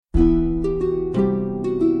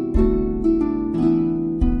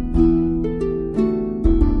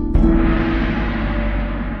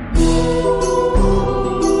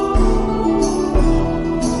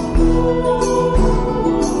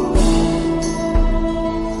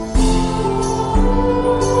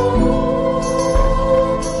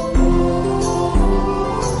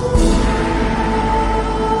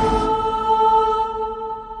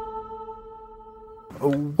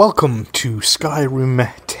Welcome to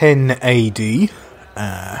Skyrim 10 AD,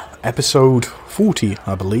 episode 40,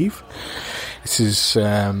 I believe. This is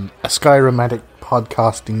a Skyrimatic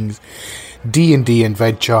podcasting D&D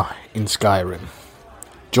adventure in Skyrim.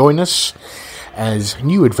 Join us as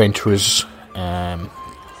new adventurers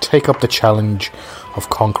take up the challenge of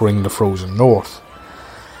conquering the frozen north.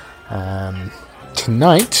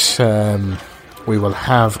 Tonight, we will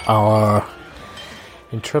have our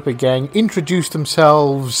intrepid gang introduce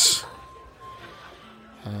themselves.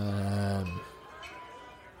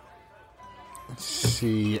 Let's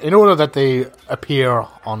see, in order that they appear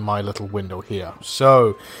on my little window here.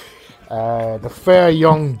 So, the fair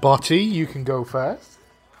young Botty, you can go first.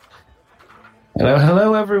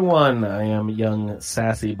 Hello, everyone. I am young,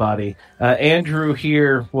 sassy Botty. Andrew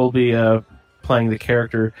here will be playing the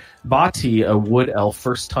character Botty, a wood elf,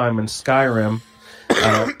 first time in Skyrim,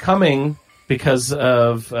 coming because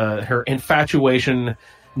of her infatuation,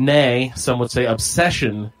 nay, some would say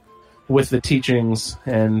obsession, with the teachings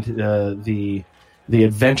and the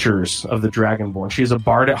adventures of the Dragonborn. She's a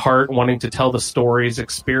bard at heart, wanting to tell the stories,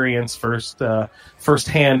 experience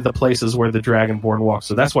firsthand the places where the Dragonborn walk.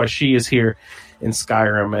 So that's why she is here in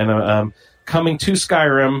Skyrim. And coming to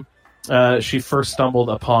Skyrim, she first stumbled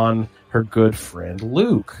upon her good friend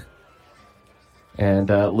Luke. And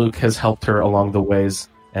Luke has helped her along the ways.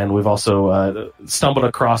 And we've also stumbled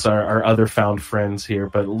across our other found friends here.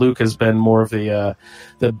 But Luke has been more of the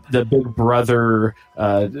big brother,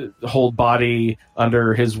 hold body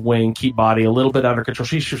under his wing, keep body a little bit under control.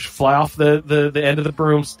 She should fly off the end of the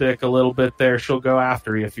broomstick a little bit there. She'll go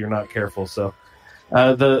after you if you're not careful. So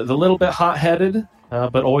the little bit hot-headed,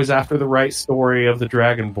 but always after the right story of the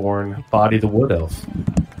Dragonborn, Botty the Wood Elf.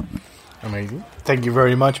 Amazing. Thank you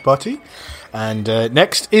very much, Botty. And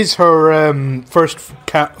next is her first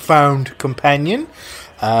found companion,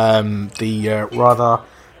 the rather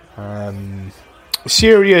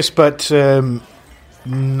serious but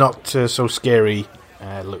not so scary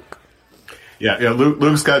Luke. Yeah.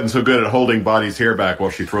 Luke's gotten so good at holding Botty's hair back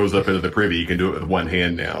while she throws up into the privy, he can do it with one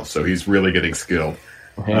hand now. So he's really getting skilled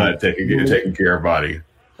taking care of Botty.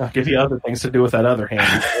 I'll give you other things to do with that other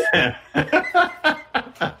hand.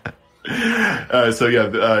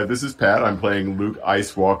 This is Pat. I'm playing Luke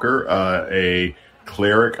Icewalker, a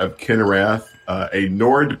cleric of Kinarath, a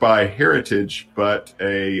Nord by heritage, but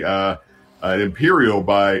an Imperial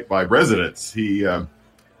by residence. He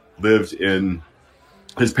lived in.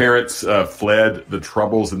 His parents fled the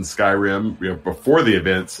troubles in Skyrim, before the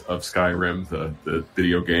events of Skyrim, the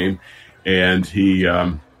video game, and he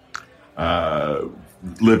lived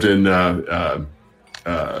in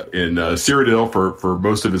Cyrodiil for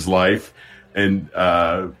most of his life, and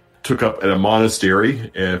took up at a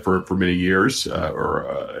monastery for many years,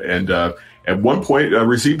 and at one point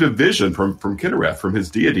received a vision from Kinarath, from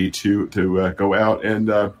his deity, to go out and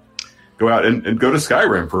go to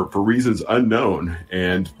Skyrim for reasons unknown.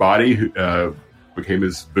 And Botty became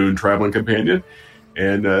his boon traveling companion,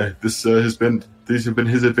 and these have been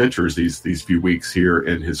his adventures these few weeks here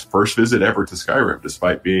in his first visit ever to Skyrim,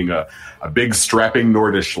 despite being a big strapping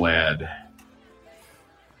Nordish lad.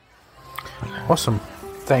 Awesome.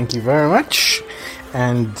 Thank you very much.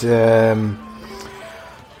 And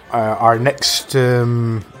our next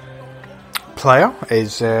player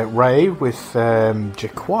is Ray with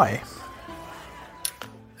Jaquai.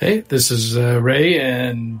 Hey, this is Ray,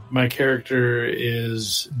 and my character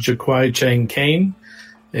is Jaquai Chang Kane,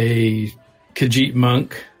 a Khajiit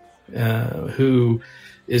monk who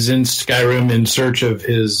is in Skyrim in search of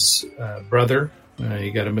his brother. He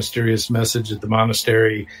got a mysterious message at the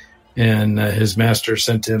monastery, and his master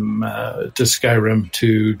sent him to Skyrim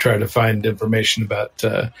to try to find information about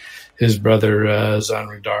his brother,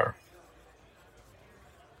 Zanrudar.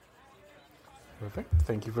 Perfect.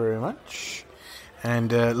 Thank you very much.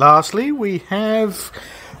 And lastly, we have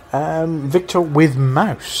Victor with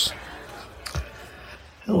Mouse.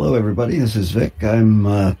 Hello, everybody. This is Vic. I'm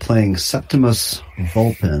playing Septimus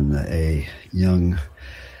Vulpin, a young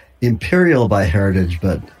Imperial by heritage,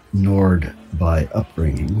 but Nord by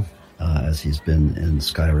upbringing, as he's been in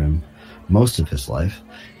Skyrim most of his life.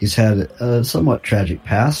 He's had a somewhat tragic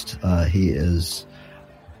past. He is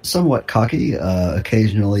somewhat cocky,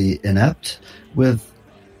 occasionally inept, with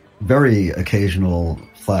very occasional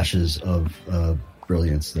flashes of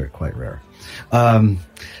brilliance that are quite rare.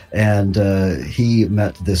 And he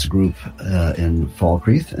met this group in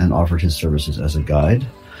Falkreath and offered his services as a guide,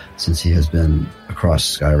 since he has been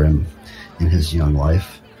across Skyrim in his young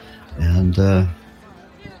life. And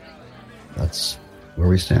that's where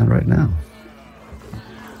we stand right now.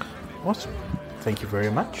 Awesome. Thank you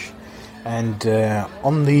very much. And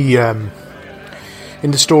on the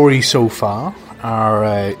in the story so far,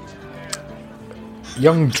 our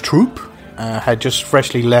young troop had just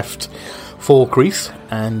freshly left Falkreath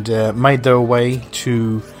and made their way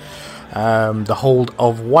to the hold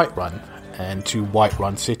of Whiterun and to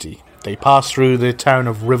Whiterun City. They passed through the town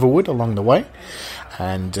of Riverwood along the way,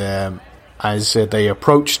 and as they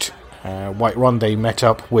approached Whiterun, they met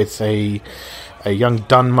up with a young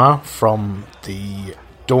Dunmer from the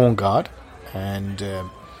Dawnguard, and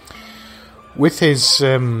with his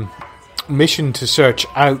mission to search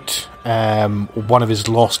out one of his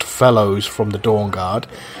lost fellows from the Dawnguard,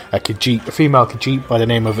 a female Khajiit by the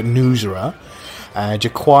name of Nuzura,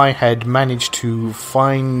 Jaquai had managed to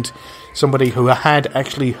find somebody who had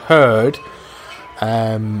actually heard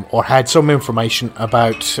or had some information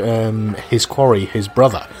about his quarry, his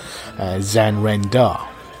brother, Zanrendar,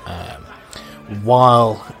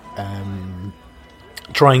 while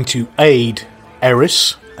trying to aid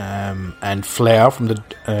Eris and Flair from the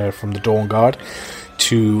Dawnguard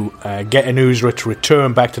to get Nuzura to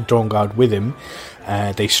return back to Dawnguard with him.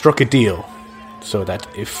 They struck a deal so that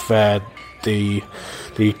if the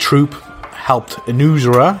troop helped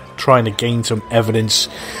Nuzura trying to gain some evidence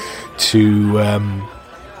to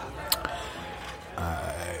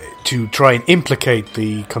try and implicate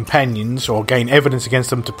the companions or gain evidence against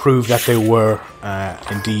them to prove that they were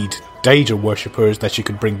indeed Daedra worshippers that she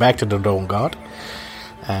could bring back to the Dawnguard,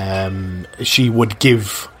 she would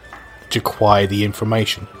give Jaquai the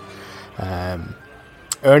information.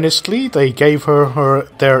 Earnestly, they gave her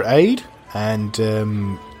their aid, and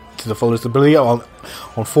to the fullest ability.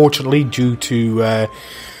 Unfortunately, due to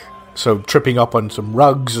tripping up on some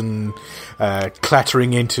rugs and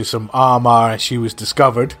clattering into some armor, she was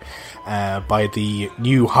discovered by the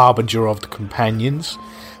new harbinger of the companions.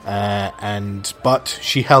 But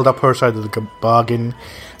she held up her side of the bargain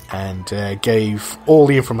and gave all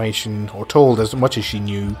the information, or told as much as she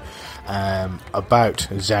knew about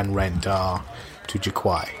Zanrendar to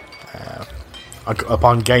Jaquai.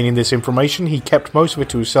 Upon gaining this information, he kept most of it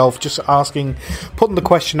to himself, just putting the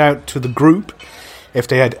question out to the group if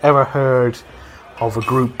they had ever heard of a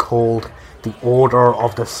group called the Order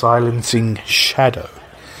of the Silencing Shadow.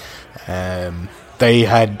 They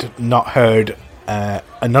had not heard,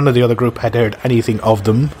 and none of the other group had heard anything of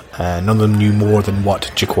them. None of them knew more than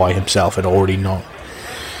what Jaquai himself had already known.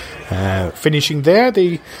 Finishing there,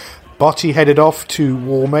 the Botti headed off to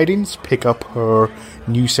War Maidens, pick up her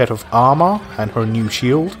new set of armor and her new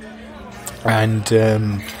shield, and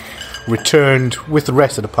returned with the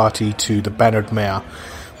rest of the party to the Bannered Mare,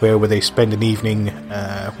 where they spend an evening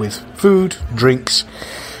with food, drinks,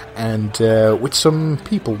 and with some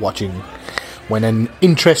people watching, when an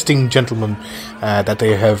interesting gentleman that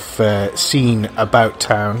they have seen about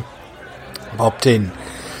town popped in.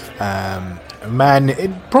 A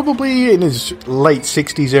man probably in his late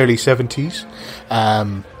 60s, early 70s,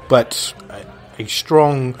 but a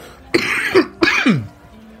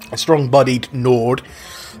strong-bodied Nord.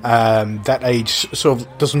 That age sort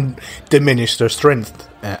of doesn't diminish their strength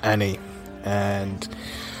any. And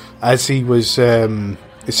as he was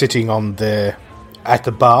sitting at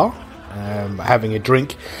the bar, having a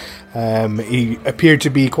drink, he appeared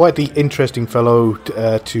to be quite the interesting fellow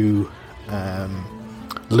to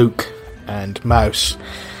Luke and Mouse,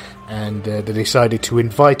 and they decided to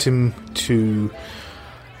invite him to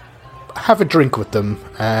have a drink with them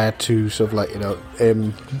to sort of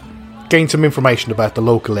gain some information about the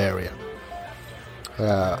local area.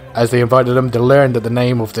 As they invited him, they learned that the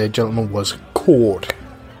name of the gentleman was Cord,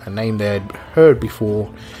 a name they had heard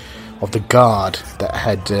before of the guard that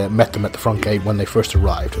had met them at the front gate when they first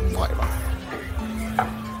arrived in Whiterun.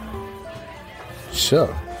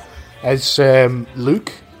 So, as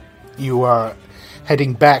Luke, you are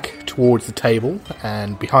heading back towards the table,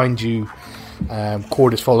 and behind you,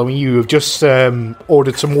 Cord is following. You have just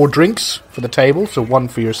ordered some more drinks for the table, so one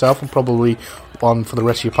for yourself and probably one for the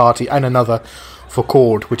rest of your party, and another for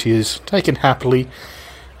Cord, which he has taken happily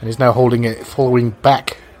and is now following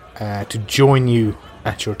back to join you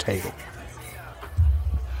at your table.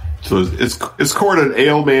 So is Cord an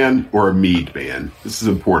ale man or a mead man? This is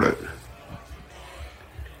important.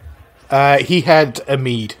 He had a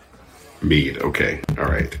mead. Mead, okay, all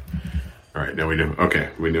right. Now we know. Okay,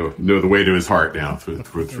 we know the way to his heart now through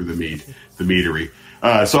the meadery.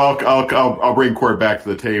 So I'll bring Cord back to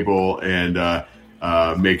the table and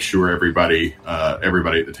make sure everybody at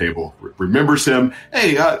the table remembers him.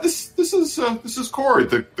 Hey, this is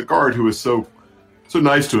Cord, the guard who was so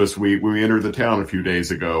nice to us. When we entered the town a few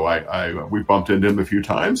days ago, we bumped into him a few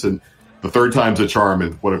times, and the third time's a charm.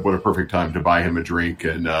 And what a perfect time to buy him a drink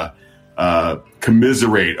and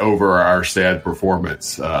commiserate over our sad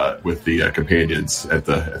performance with the companions at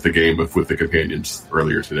the game with the companions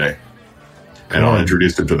earlier today. And I'll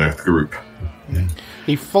introduce him to the group.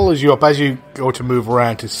 He follows you up as you go to move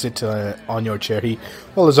around to sit on your chair. He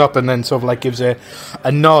follows up and then sort of like gives a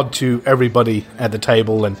nod to everybody at the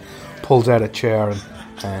table and pulls out a chair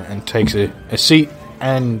and takes a seat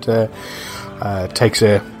and takes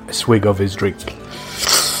a swig of his drink.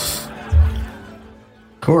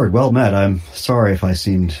 Cord, well met. I'm sorry if I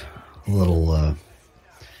seemed a little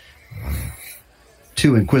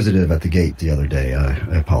too inquisitive at the gate the other day.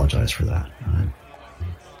 I apologize for that. I'm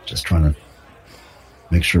just trying to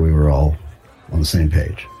make sure we were all on the same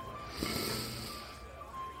page.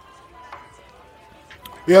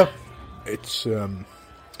 Yeah, it's had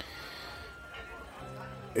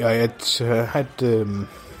the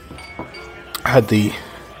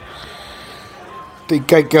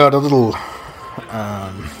guy got a little.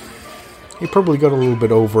 He probably got a little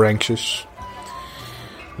bit over anxious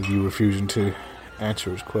with you refusing to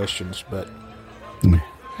answer his questions, but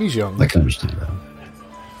he's young. I can understand that.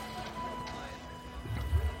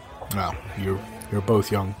 Well, you're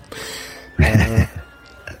both young.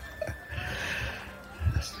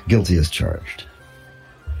 Guilty as charged.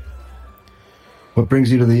 What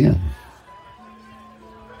brings you to the inn?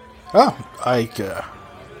 I'm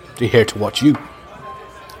here to watch you.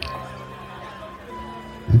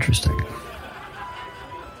 Interesting.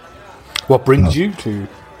 What brings you to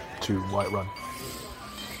Whiterun?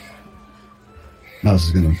 I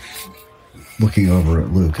was looking over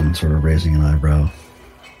at Luke and sort of raising an eyebrow.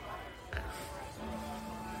 I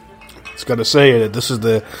was gonna say that this is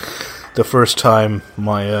the first time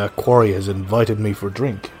my quarry has invited me for a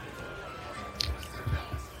drink.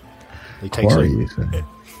 He takes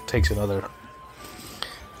another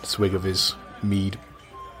swig of his mead.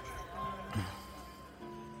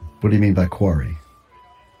 What do you mean by quarry?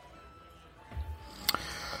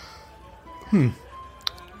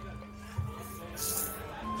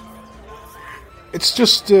 It's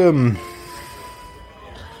just a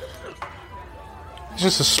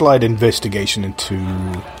slight investigation into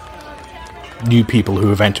new people who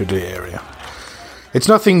have entered the area. It's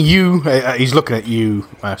nothing he's looking at you,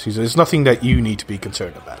 Max. It's nothing that you need to be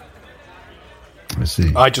concerned about. I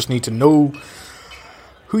see. I just need to know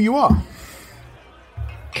who you are.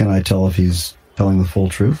 Can I tell if he's telling the full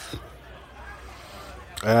truth?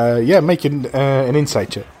 Yeah, make an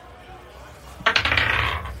insight check.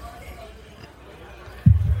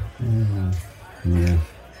 Yeah.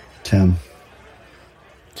 10.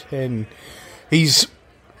 10. He's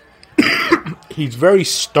very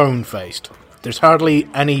stone-faced. There's hardly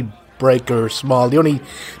any break or smile. The only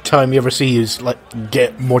time you ever see is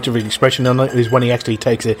get much of an expression on it is when he actually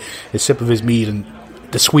takes a sip of his mead and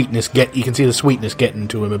the sweetness you can see the sweetness getting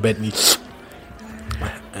to him a bit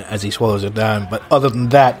as he swallows it down. But other than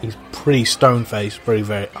that, he's pretty stone-faced, very,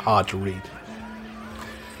 very hard to read.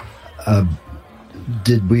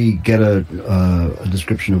 Did we get a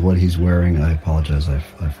description of what he's wearing? I apologize, I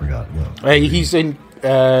forgot. He's in,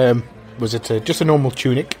 just a normal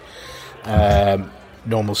tunic,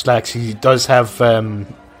 normal slacks. He does have a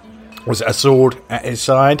sword at his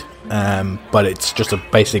side, but it's just a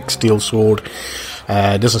basic steel sword.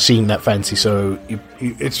 Doesn't seem that fancy, so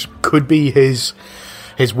it could be his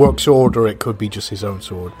work sword, or it could be just his own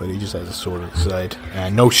sword, but he just has a sword at his side.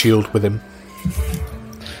 No shield with him.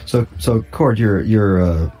 So Cord,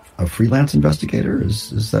 you're a freelance investigator.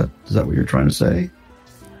 Is that what you're trying to say?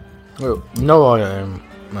 Well, no, I am.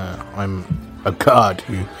 I'm a guard.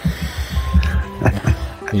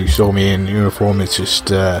 You saw me in uniform. It's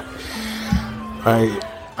just I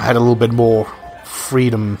had a little bit more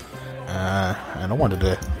freedom, and I wanted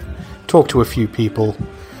to talk to a few people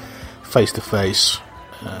face to face,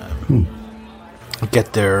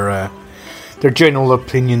 get their general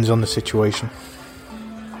opinions on the situation.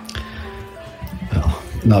 Well,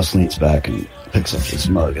 Mouse leans back and picks up his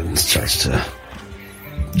mug and starts to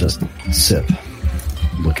just sip,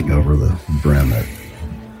 looking over the brim at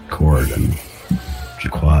Cord and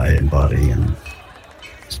Jaquai and Body, and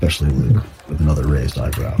especially Luke with another raised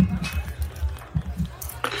eyebrow.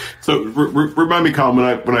 So remind me,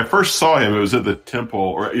 Colin, when I first saw him, it was at the temple,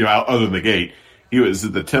 or other than the gate, he was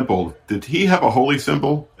at the temple. Did he have a holy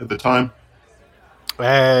symbol at the time?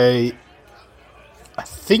 I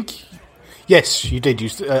think yes, you did.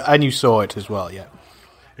 And you saw it as well, yeah.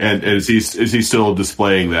 And is he still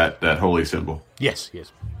displaying that holy symbol? Yes.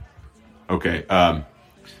 Okay.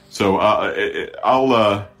 So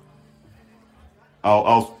I'll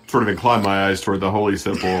sort of incline my eyes toward the holy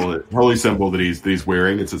symbol that he's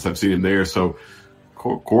wearing, and since I've seen him there. So,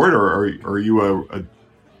 Cord, are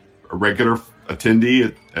regular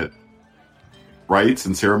attendee at rites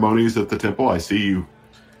and ceremonies at the temple? I see you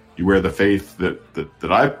wear the faith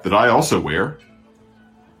that I also wear.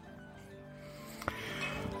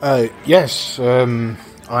 Yes, I'm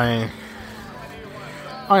a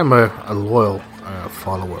loyal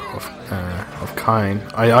follower of Kain.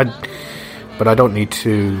 But I don't need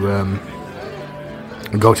to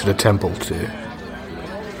go to the temple to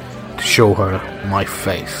show her my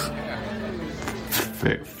faith.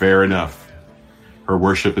 Fair enough. Her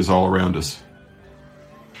worship is all around us.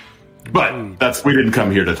 But we didn't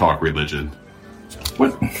come here to talk religion.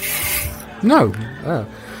 What? No.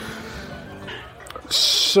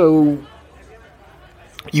 So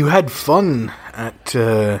you had fun at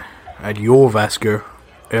Jorvasker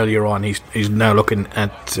earlier on. He's now looking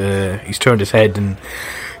at. He's turned his head and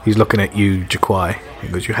he's looking at you, Jaquai.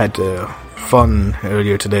 Because you had fun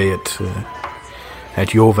earlier today at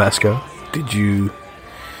Jorvasker. Did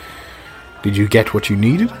you get what you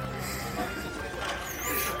needed?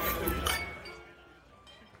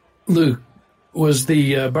 Luke, was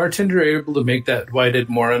the bartender able to make that whited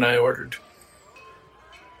Morin I ordered?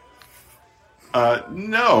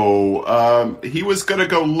 No. He was going to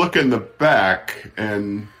go look in the back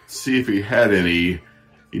and see if he had any.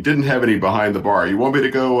 He didn't have any behind the bar. You want me to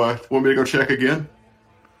go check again?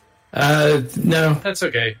 No, that's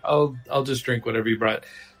okay. I'll just drink whatever you brought.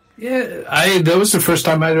 Yeah, that was the first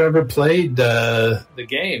time I'd ever played the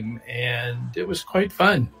game, and it was quite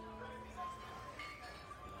fun.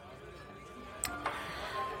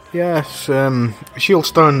 Yes,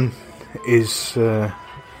 Shieldstone is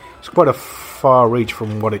it's quite a far reach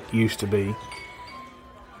from what it used to be,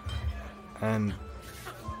 and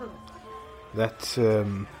that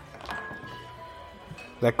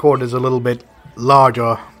court is a little bit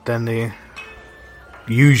larger than the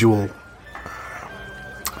usual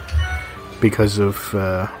because of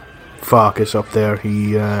Farkas up there.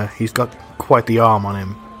 He's got quite the arm on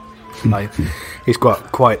him. Like, he's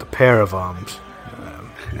got quite a pair of arms.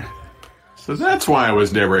 So that's why I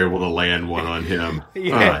was never able to land one on him.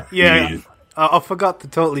 Yeah. I forgot to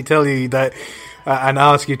totally tell you that and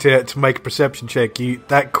ask you to make a perception check.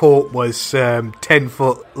 That court was 10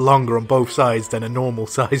 foot longer on both sides than a normal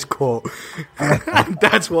size court.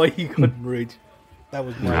 That's why you couldn't reach. That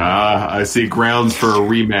was I see grounds for a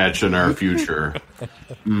rematch in our future.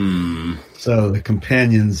 So the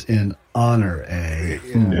companions in honor, eh?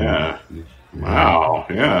 Yeah. Wow.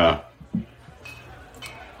 Yeah.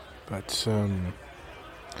 But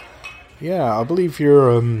yeah, I believe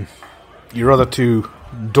your other two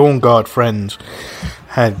Dawnguard friends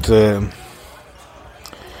had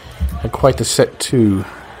quite a set too.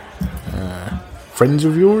 Friends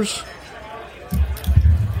of yours?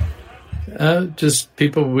 Just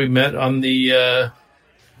people we met on the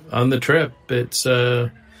trip. It's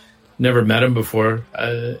never met them before,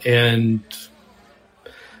 and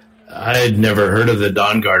I had never heard of the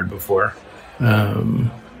Dawnguard before.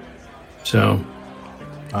 So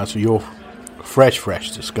you're fresh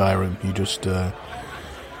to Skyrim. You just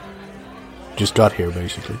got here,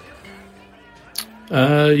 basically.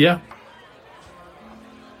 Yeah.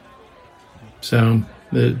 So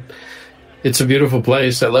it's a beautiful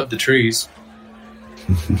place. I love the trees.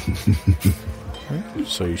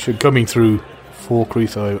 So you should, coming through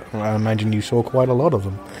Falkreath, I imagine you saw quite a lot of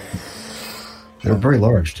them. They're very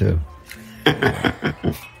large too.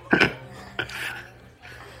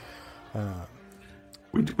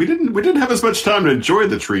 We didn't have as much time to enjoy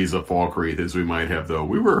the trees of Falkreath as we might have, though.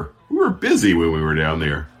 We were busy when we were down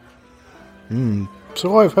there.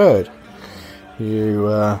 So I've heard.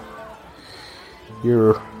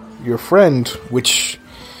 Your friend, which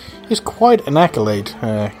is quite an accolade,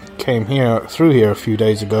 came through here a few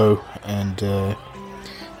days ago and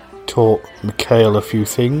taught Mikhail a few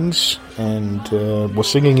things and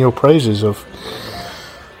was singing your praises of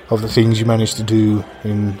the things you managed to do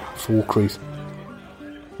in Falkreath.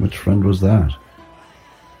 Which friend was that?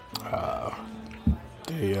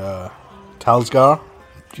 The Talsgar.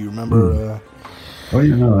 Do you remember?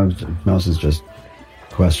 Mouse is just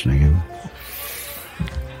questioning him.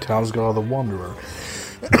 Talsgar the Wanderer.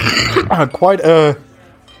 Quite an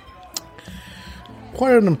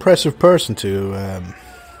impressive person to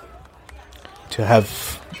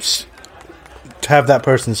have that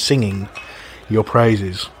person singing your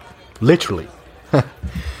praises, literally.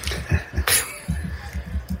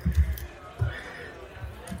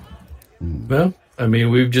 Well, I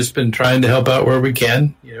mean, we've just been trying to help out where we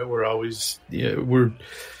can. We're always, we're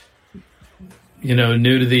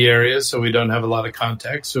new to the area, so we don't have a lot of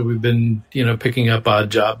contacts. So we've been, picking up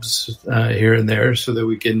odd jobs here and there so that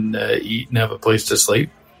we can eat and have a place to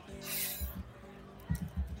sleep.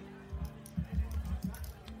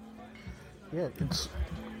 Yeah, it's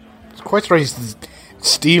quite strange.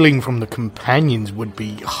 Stealing from the companions would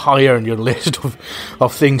be higher on your list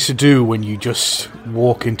of things to do when you just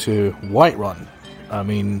walk into Whiterun. I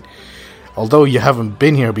mean, although you haven't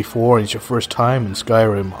been here before and it's your first time in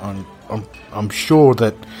Skyrim, I'm sure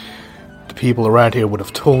that the people around here would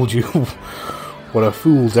have told you what a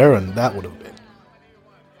fool's errand that would have been.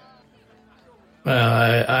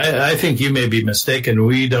 I think you may be mistaken.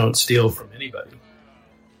 We don't steal from anybody.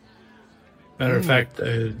 Matter of fact,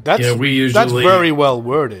 we usually... That's very well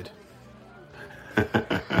worded.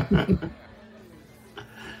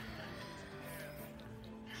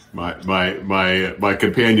 my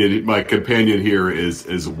companion here is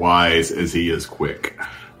as wise as he is quick.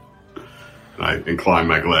 And I incline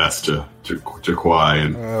my glass to Quai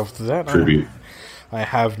and that tribute. I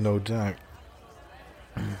have no doubt.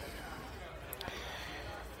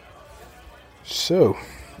 So,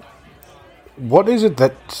 what is it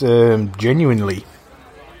that genuinely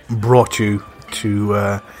brought you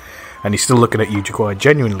to, and he's still looking at you, Jaquai,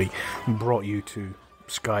 genuinely brought you to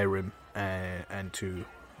Skyrim and to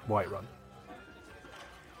Whiterun?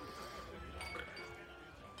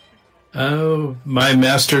 Oh, my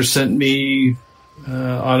master sent me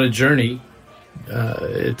on a journey.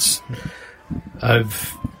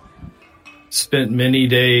 I've spent many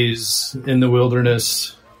days in the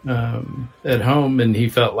wilderness at home, and he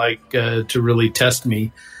felt like to really test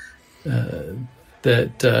me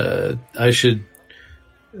that I should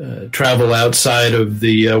travel outside of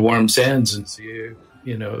the warm sands and see,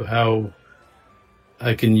 how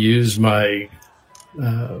I can use my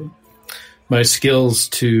my skills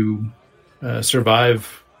to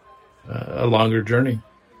survive a longer journey.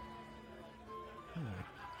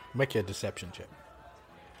 Make your deception check.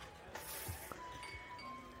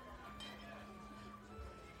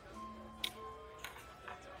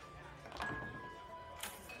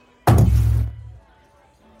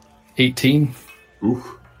 $18.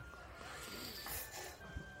 Oof.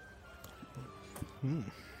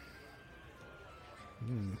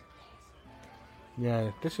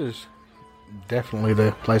 Yeah, this is definitely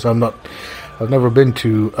the place. I've never been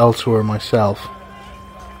to Elsewhere myself.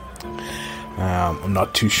 I'm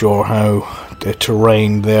not too sure how the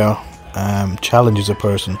terrain there challenges a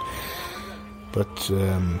person, but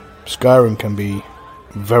Skyrim can be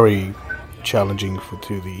very challenging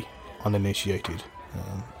to the uninitiated.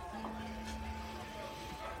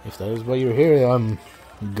 If that is why you're here,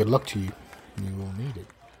 good luck to you. You will need it.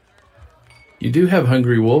 You do have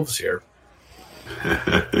hungry wolves here.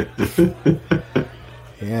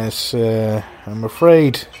 Yes, I'm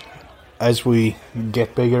afraid as we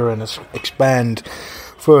get bigger and expand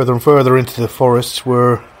further and further into the forests,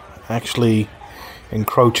 we're actually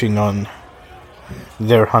encroaching on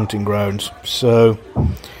their hunting grounds. So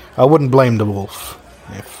I wouldn't blame the wolf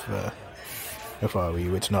if I were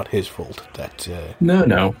you. It's not his fault that...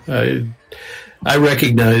 No. I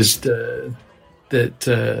recognized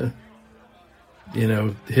that,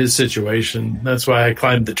 his situation. That's why I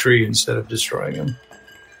climbed the tree instead of destroying him.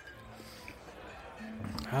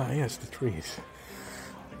 Ah, yes, the trees.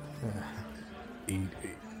 He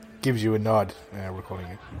gives you a nod, recalling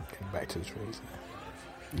it. Getting back to the trees.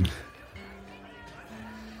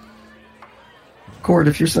 Cord,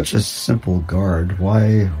 if you're such a simple guard,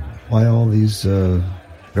 why all these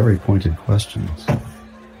very pointed questions?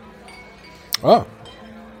 Oh.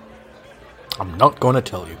 I'm not going to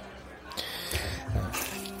tell you.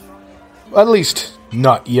 At least,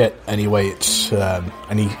 not yet, anyway. It's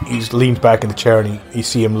and he's leaned back in the chair and you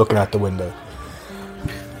see him looking out the window.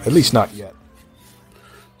 At least not yet.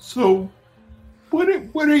 So, what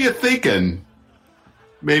are you thinking?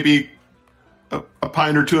 Maybe a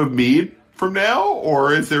pint or two of mead from now?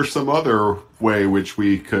 Or is there some other way which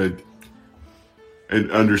we could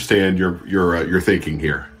understand your thinking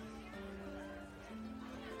here?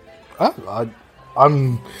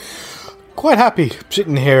 I'm quite happy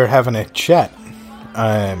sitting here having a chat.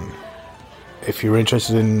 If you're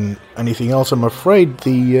interested in anything else, I'm afraid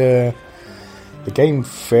the game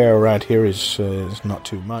fare around here is not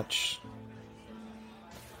too much.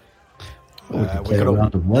 We could play a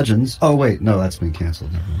round of Legends. Oh wait, no, that's been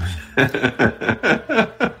canceled.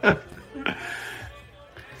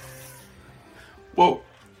 Well,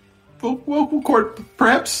 Cord,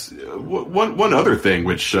 perhaps one other thing,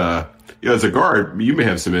 which as a guard, you may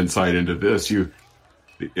have some insight into this.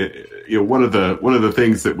 One of the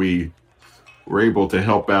things that we were able to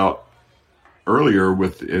help out earlier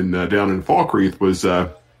down in Falkreath was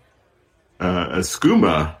a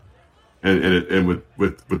skooma, and with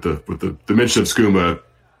the mention of skooma,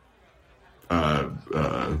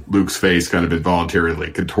 Luke's face kind of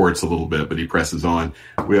involuntarily contorts a little bit, but he presses on.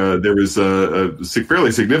 There was a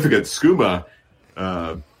fairly significant skooma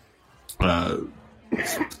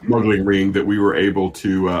smuggling ring that we were able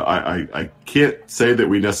to. I can't say that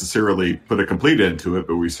we necessarily put a complete end to it,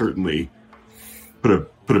 but we certainly put a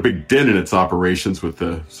big dent in its operations with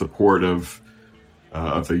the support of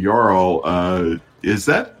the Jarl. Is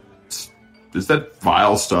that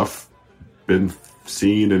vile stuff been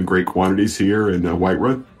seen in great quantities here in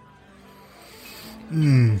Whiterun?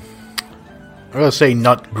 I'm gonna say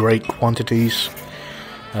not great quantities.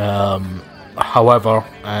 However,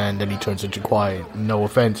 and then he turns into quiet. No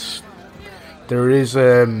offense, there is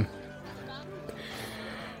a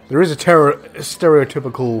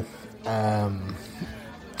stereotypical,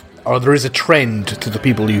 or there is a trend to the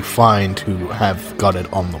people you find who have got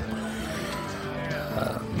it on them.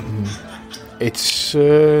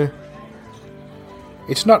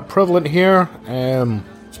 It's not prevalent here, and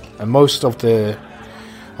most of the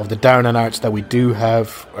down and outs that we do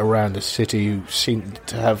have around the city seem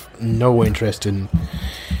to have no interest in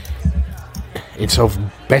sort of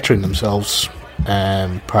bettering themselves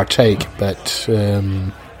and partake. But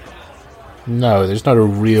no, there's not a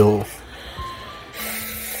real.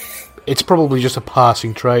 It's probably just a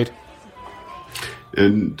passing trade.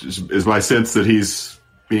 And is my sense that he's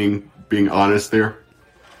being honest there?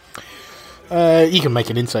 You can make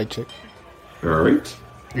an insight check. All right.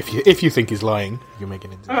 If you think he's lying, you can make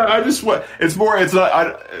an insight. I just what it's more. It's not.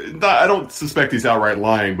 I don't suspect he's outright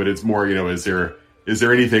lying, but it's more. Is there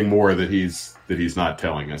anything more that he's not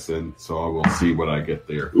telling us? And so I will see what I get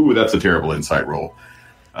there. Ooh, that's a terrible insight roll.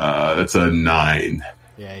 That's a 9.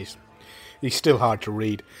 Yeah, he's still hard to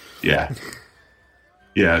read. Yeah.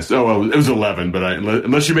 Yeah. So it was 11, but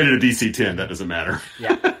unless you made it a DC 10, that doesn't matter.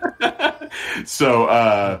 Yeah. So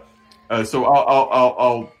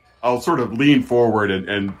I'll sort of lean forward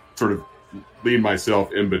and sort of lean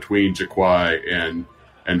myself in between Jaquai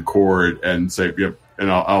and Cord and say, yep,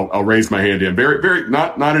 and I'll raise my hand in very, very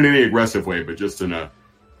not in any aggressive way, but just in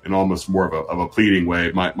almost more of a pleading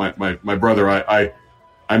way. My brother, I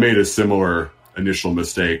made a similar initial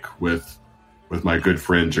mistake with my good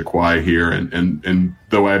friend Jaquai here, and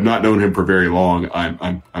though I have not known him for very long,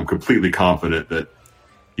 I'm completely confident that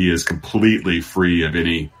he is completely free of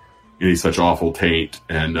any such awful taint,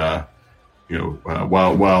 and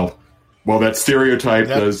while that stereotype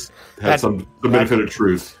does have the benefit of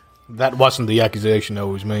truth. That wasn't the accusation I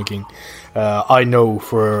was making. I know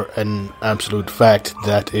for an absolute fact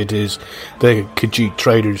that it is the Khajiit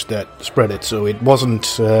traders that spread it, so it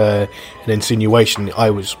wasn't an insinuation. I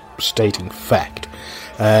was stating fact.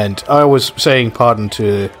 And I was saying pardon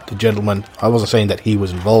to the gentleman. I wasn't saying that he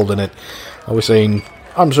was involved in it. I was saying,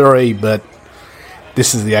 I'm sorry, but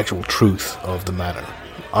this is the actual truth of the matter.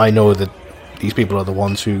 I know that these people are the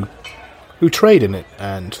ones who trade in it,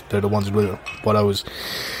 and they're the ones with what I was...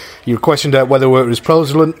 You questioned that whether it was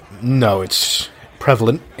prevalent. No, it's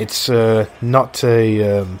prevalent. It's not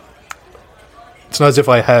a... it's not as if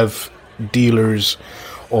I have dealers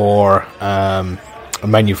or a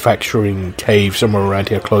manufacturing cave somewhere around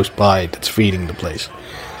here close by that's feeding the place.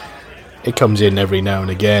 It comes in every now and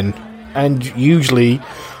again, and usually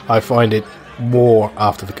I find it more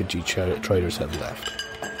after the Khajiit traders have left.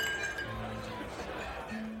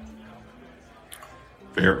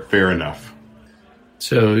 Fair enough.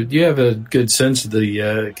 So you have a good sense of the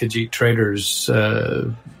Khajiit traders.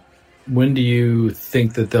 When do you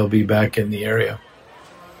think that they'll be back in the area?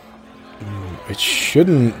 It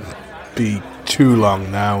shouldn't be too long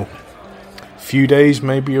now. A few days,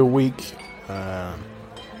 maybe a week.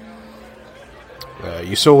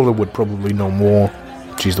 Isolde would probably know more.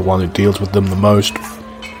 She's the one who deals with them the most.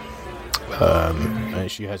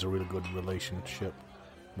 And she has a really good relationship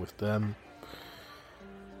with them.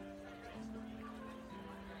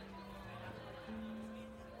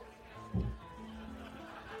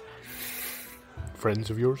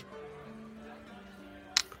 Friends of yours?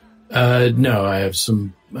 No, I have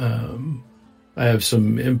some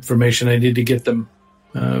information I need to get them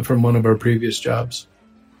from one of our previous jobs.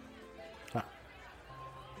 Huh.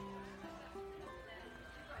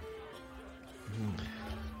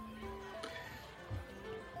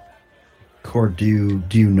 Cord, do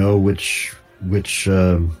you know which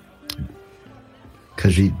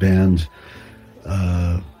Khajiit band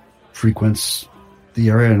frequents the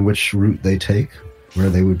area and which route they take, where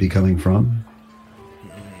they would be coming from?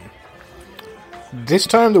 This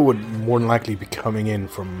time they would more than likely be coming in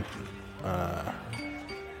from the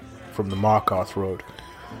Markarth Road.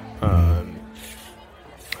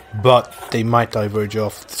 But they might diverge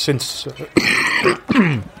off since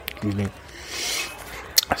excuse me,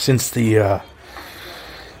 since the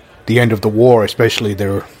end of the war, especially,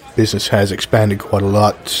 their business has expanded quite a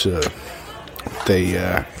lot.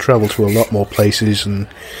 They travel to a lot more places, and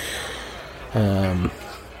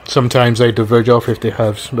sometimes they diverge off if they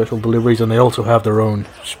have special deliveries, and they also have their own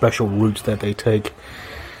special routes that they take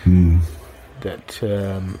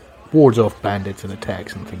that wards off bandits and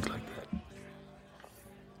attacks and things like that.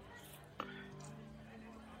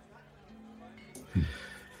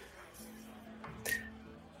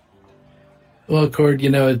 Well, Cord,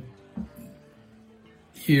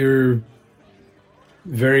 you're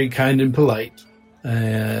very kind and polite,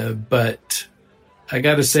 but I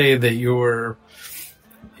got to say that your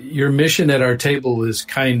mission at our table is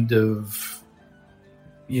kind of,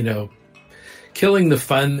 killing the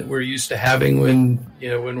fun that we're used to having when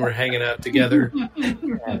we're hanging out together,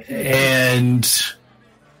 and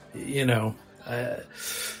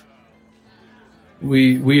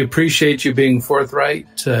we appreciate you being forthright,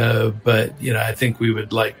 but I think we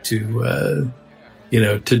would like to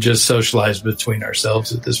to just socialize between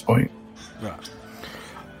ourselves at this point. Right.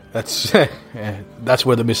 That's that's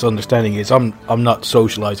where the misunderstanding is. I'm not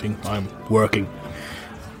socializing. I'm working.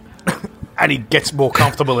 And he gets more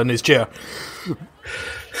comfortable in his chair.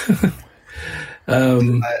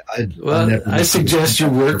 I suggest you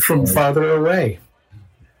work from farther away.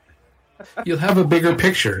 You'll have a bigger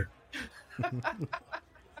picture.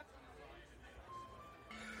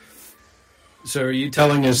 So are you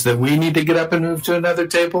telling us that we need to get up and move to another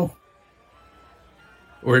table?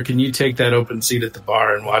 Or can you take that open seat at the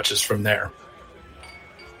bar and watch us from there?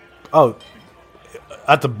 Oh,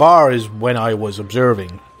 at the bar is when I was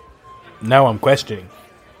observing. Now I'm questioning.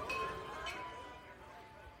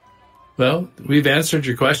 Well, we've answered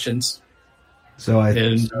your questions. So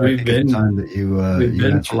we've been time that we've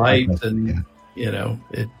been polite, and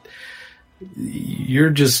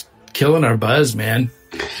you're just killing our buzz, man.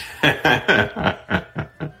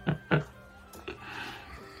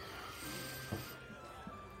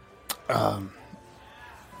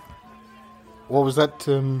 What was that?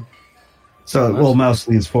 Mouse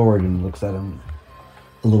leans forward and looks at him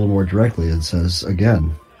a little more directly and says,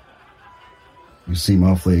 "Again, you seem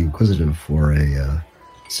awfully inquisitive for a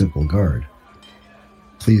simple guard.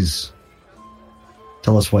 Please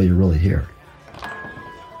tell us why you're really here."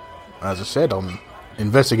 As I said, I'm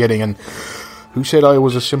investigating, and who said I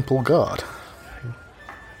was a simple guard?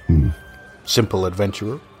 Simple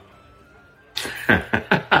adventurer.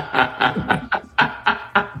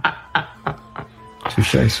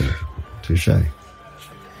 Touché, sir. Touché.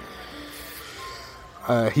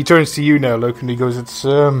 He turns to you now, Luke, and he goes, "It's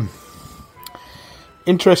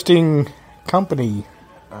interesting company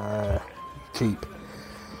keep."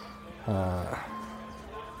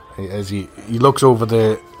 As he looks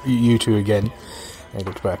over you two again, and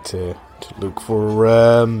looks back to Luke for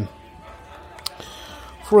a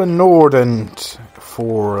Nord and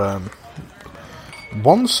for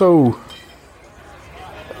one so.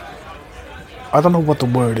 I don't know what the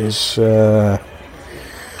word is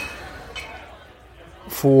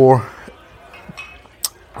for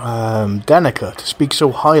Danica to speak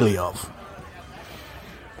so highly of.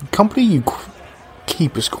 The company you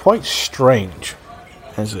keep is quite strange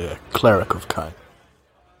as a cleric of kind.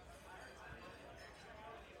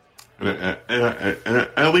 And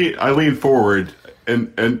I lean forward,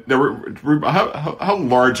 and how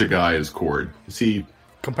large a guy is Cord? Is he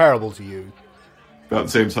comparable to you? About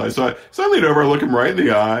the same size. So I lean over, I look him right in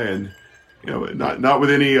the eye, and not with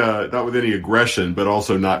any aggression, but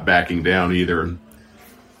also not backing down either.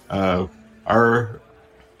 Our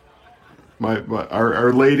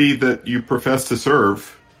lady that you profess to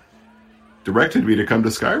serve directed me to come to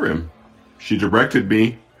Skyrim. She directed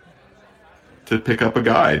me to pick up a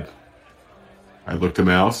guide. I looked to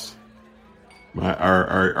Mouse.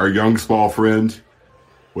 Our young small friend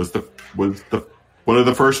was one of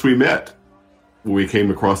the first we met when we came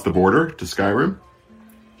across the border to Skyrim.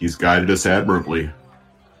 He's guided us admirably.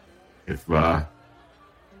 If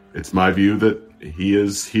it's my view that he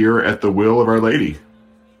is here at the will of Our Lady,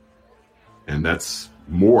 and that's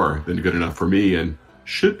more than good enough for me, and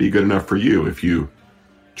should be good enough for you if you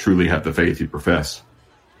truly have the faith you profess.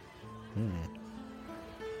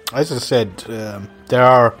 As I said, there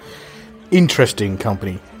are interesting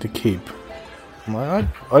company to keep. I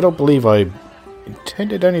don't believe I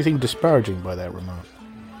intended anything disparaging by that remark.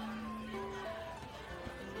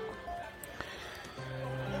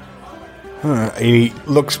 He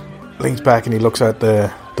leans back and he looks out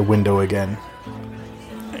the window again.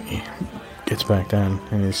 And he gets back down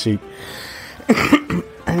in his seat.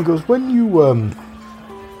 And he goes, when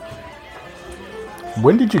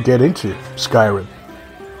did you get into Skyrim?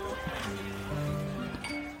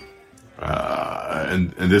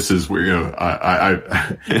 and this is where I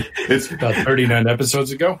it's About 39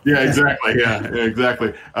 episodes ago. yeah, exactly,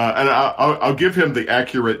 and I'll give him the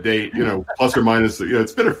accurate date, plus or minus.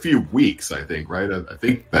 It's been a few weeks, I think, right? I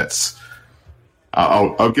think that's.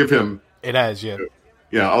 I'll give him. It has, yeah.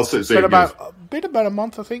 Yeah, I'll say Been about a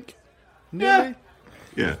month, I think. Nearly.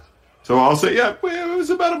 Yeah. So I'll say, it was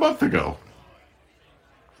about a month ago.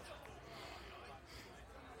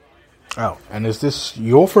 Oh, and is this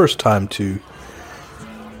your first time to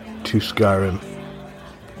Skyrim?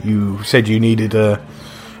 You said you needed a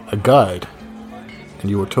guide, and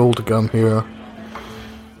you were told to come here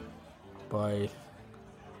by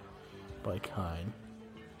Kine.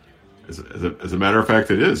 As a matter of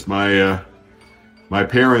fact, it is. My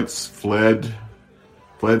parents fled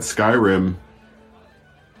Skyrim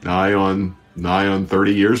nigh on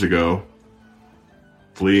 30 years ago,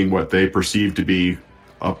 fleeing what they perceived to be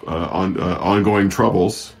ongoing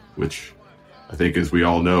troubles, which I think, as we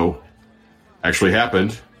all know, actually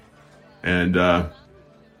happened, and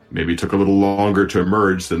maybe took a little longer to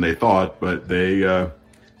emerge than they thought. But they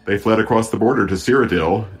fled across the border to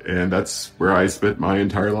Cyrodiil, and that's where I spent my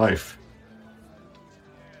entire life.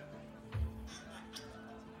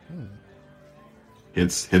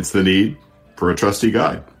 Hence the need for a trusty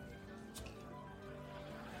guide.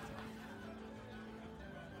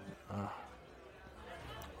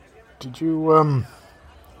 Did you,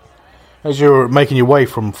 as you were making your way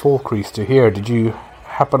from Falkreath to here, did you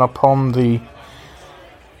happen upon the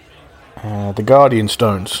Guardian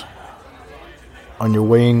Stones on your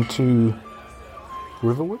way into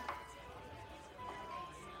Riverwood?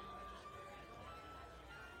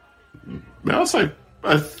 Mouse,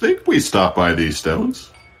 I think we stopped by these stones.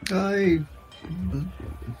 My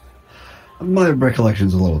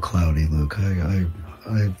recollection's a little cloudy, Luke.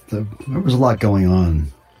 There was a lot going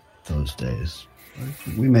on those days.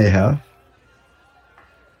 We may have.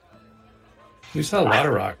 We saw a lot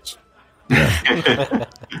of rocks. Yeah.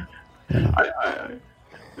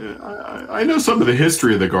 I know some of the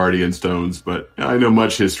history of the Guardian Stones, but I know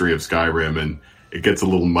much history of Skyrim, and it gets a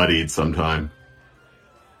little muddied sometime.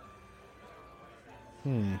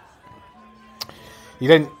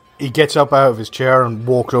 He gets up out of his chair and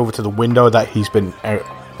walks over to the window that he's been out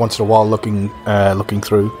once in a while looking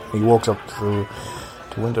through. He walks up to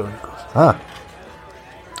the window and goes,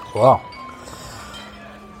 wow.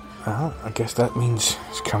 I guess that means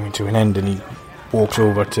it's coming to an end. And he walks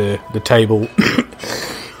over to the table,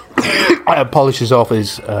 polishes off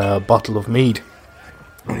his bottle of mead,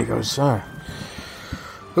 and he goes,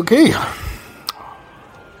 okay.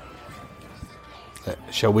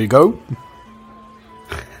 Shall we go?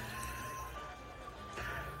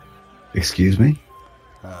 Excuse me?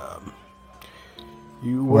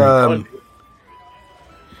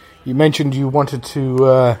 You mentioned you wanted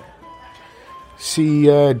to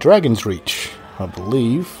see Dragon's Reach, I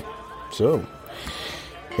believe. So,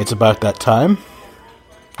 it's about that time.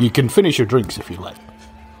 You can finish your drinks if you like.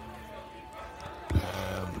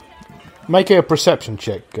 Make a perception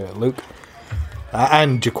check, Luke.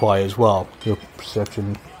 And Jaquai as well. Your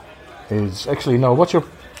perception is... Actually, no. What's your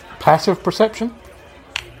passive perception?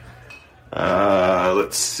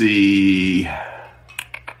 Let's see.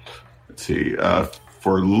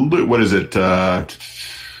 For Luke, what is it?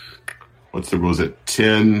 Was it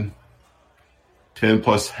 10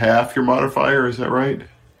 plus half your modifier? Is that right?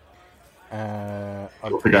 I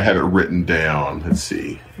don't think I have it written down. Let's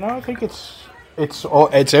see. No, I think it's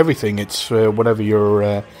everything. It's whatever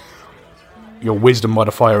your wisdom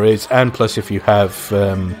modifier is, and plus if you have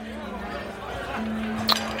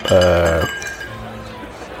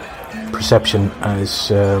perception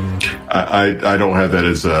as I don't have that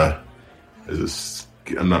as a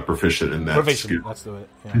I'm not proficient in that. proficient. That's the way.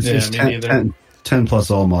 Yeah. It's me neither. 10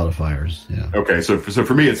 plus all modifiers. Yeah. Okay, so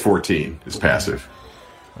for me it's 14. It's passive.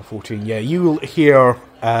 14. Yeah, you will hear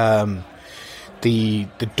the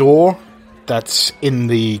door that's in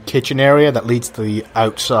the kitchen area that leads to the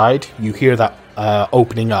outside. You hear that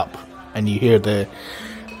opening up, and you hear the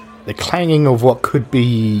clanging of what could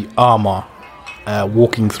be armor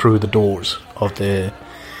walking through the doors of the.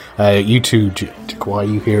 You too,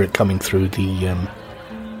 Jaquai, you hear it coming through the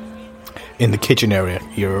in the kitchen area.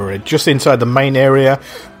 You're just inside the main area,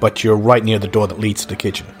 but you're right near the door that leads to the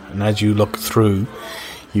kitchen. And as you look through,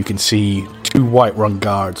 you can see two Whiterun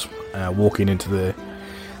guards walking into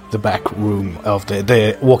the back room of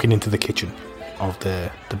they're walking into the kitchen of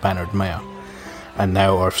the Bannered Mare, and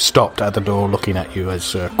now are stopped at the door looking at you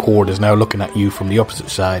as Cord is now looking at you from the opposite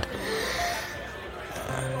side,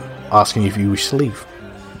 asking if you wish to leave.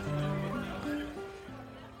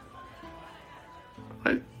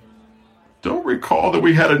 don't recall that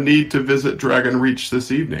we had a need to visit Dragon Reach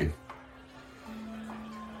this evening.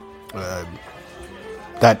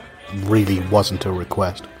 That really wasn't a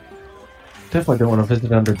request. Definitely don't want to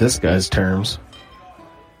visit under this guy's terms.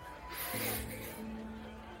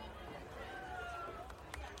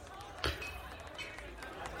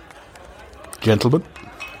 Gentlemen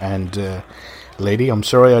and lady, I'm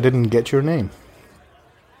sorry I didn't get your name.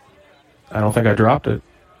 I don't think I dropped it.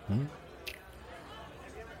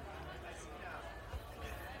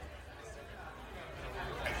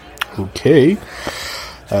 Okay.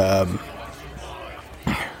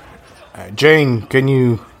 Jane, can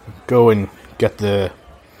you go and get the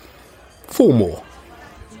 4 more?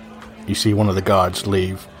 You see one of the guards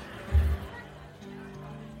leave.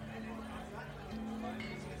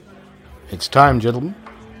 It's time, gentlemen.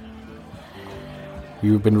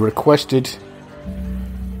 You've been requested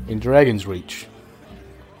in Dragon's Reach.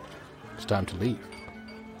 It's time to leave.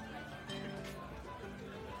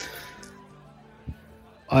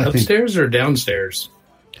 Upstairs or downstairs?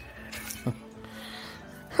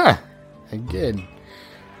 Huh. Again,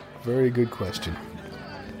 very good question.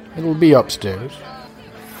 It'll be upstairs.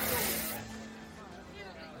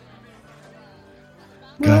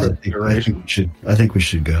 Guys, I think we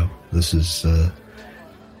should go. This is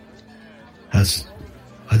I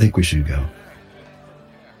think we should go.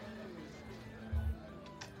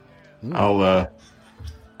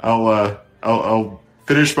 I'll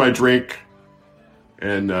finish my drink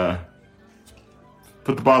and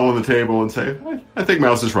put the bottle on the table and say, I think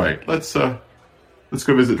Mouse is right. Let's go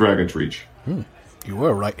visit Dragon's Reach. You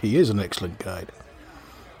were right. He is an excellent guide.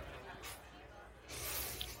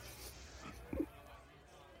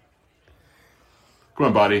 Come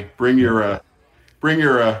on, Bonnie. Bring your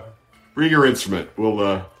instrument.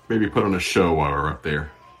 We'll maybe put on a show while we're up there.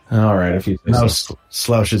 All right, if you Now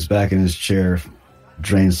slouches back in his chair,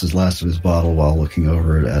 drains his last of his bottle while looking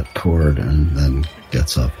over at Cord, and then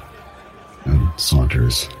gets up and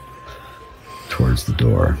saunters towards the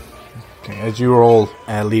door. Okay, as you are all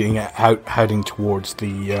leading out, heading towards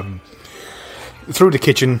the through the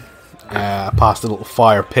kitchen, past the little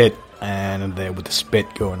fire pit, and there with the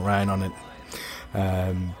spit going round on it.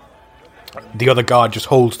 The other guard just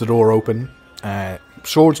holds the door open.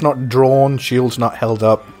 Sword's not drawn, shield's not held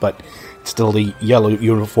up, but still the yellow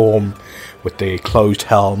uniform with the closed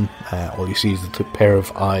helm. All you see is the pair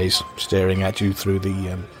of eyes staring at you through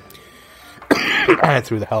the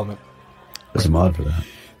through the helmet. There's a mod for that.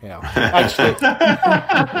 Yeah,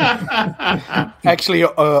 actually,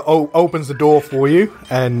 opens the door for you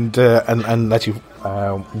and lets you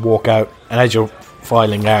walk out. And as you're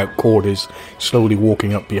filing out, Cord is slowly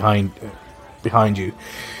walking up behind you.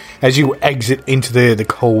 As you exit into the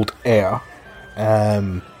cold air,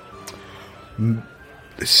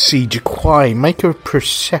 see Jaquai, make a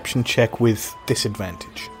perception check with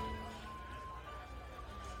disadvantage.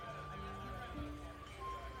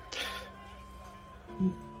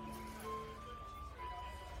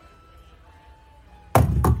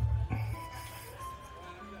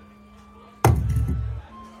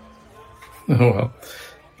 Oh, well.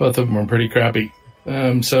 Both of them are pretty crappy.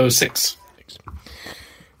 So 6.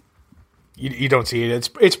 You don't see it.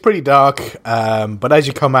 It's pretty dark, but as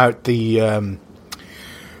you come out, there's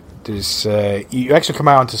you actually come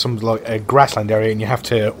out onto some like a grassland area, and you have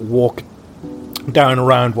to walk down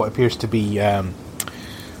around what appears to be a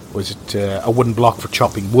wooden block for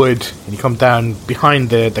chopping wood, and you come down behind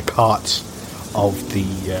the carts of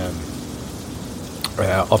the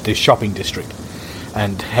shopping district,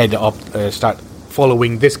 and head up, start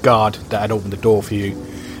following this guard that had opened the door for you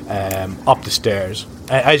up the stairs.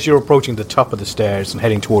 As you're approaching the top of the stairs and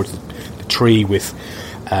heading towards the tree with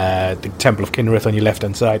the Temple of Kinnereth on your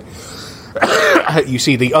left-hand side, you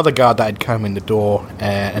see the other guard that had come in the door,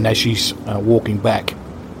 and as she's walking back,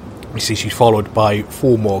 you see she's followed by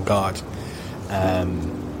 4 more guards.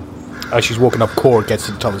 As she's walking up, Cord gets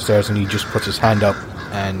to the top of the stairs, and he just puts his hand up,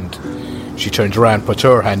 and she turns around, puts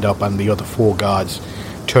her hand up, and the other 4 guards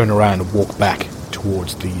turn around and walk back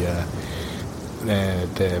towards the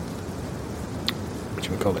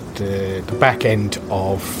back end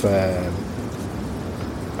of I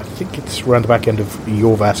think it's around the back end of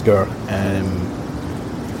Jorvaskr.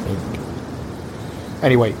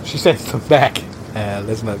 Anyway, she sends them back.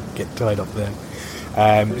 Let's not get tied up there.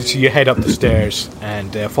 So you head up the stairs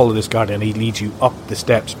and follow this guard, and he leads you up the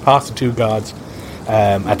steps, past the 2 guards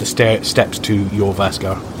at the steps to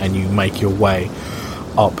Jorvaskr, and you make your way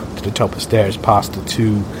up to the top of the stairs, past the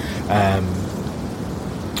 2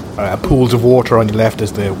 pools of water on your left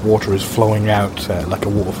as the water is flowing out like a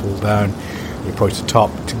waterfall down. You approach the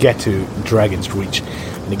top to get to Dragon's Reach,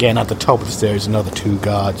 and again at the top of the stairs, another 2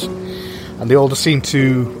 guards and they all just seem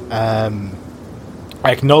to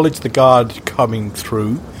acknowledge the guard coming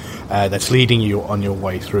through that's leading you on your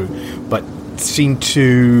way through, but seem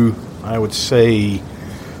to, I would say,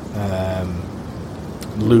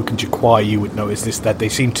 Luke and Jaquai, you would notice this, that they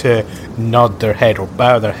seem to nod their head or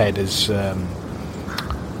bow their head as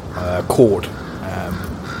Cord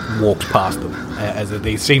walks past them, as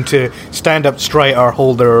they seem to stand up straight or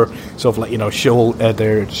hold their sort of like,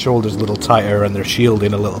 their shoulders a little tighter and their shield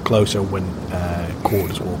in a little closer when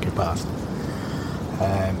Cord is walking past.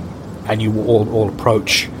 And you all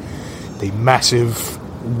approach the massive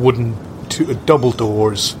wooden double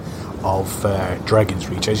doors of Dragon's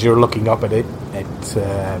Reach. As you're looking up at it,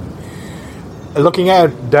 looking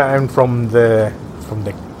out down from the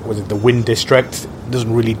Wind District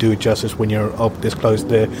doesn't really do it justice when you're up this close.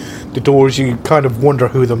 The doors, you kind of wonder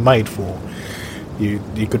who they're made for. You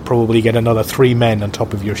could probably get another 3 men on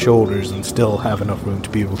top of your shoulders and still have enough room to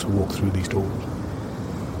be able to walk through these doors.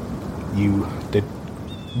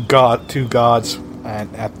 Two guards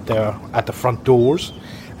at the front doors,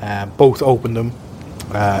 both open them,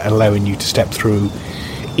 allowing you to step through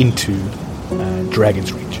into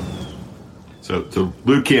Dragon's Reach. So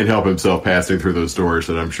Luke can't help himself passing through those doors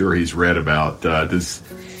that I'm sure he's read about. Are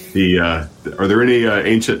there any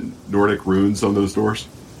ancient Nordic runes on those doors?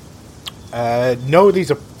 No, these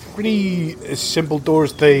are pretty simple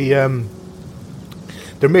doors. They're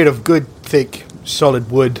made of good, thick, solid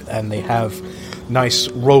wood, and they have nice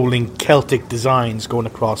rolling Celtic designs going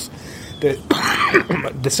across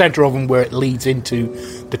the center of them, where it leads into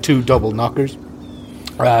the 2 double knockers.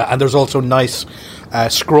 And there's also nice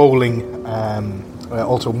scrolling,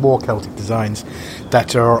 also more Celtic designs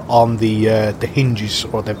that are on the hinges,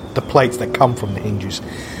 or the plates that come from the hinges,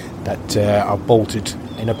 that are bolted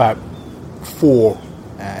in about 4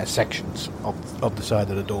 sections of the side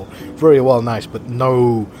of the door. Very well nice, but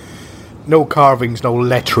no carvings, no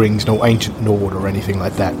letterings, no ancient Nord or anything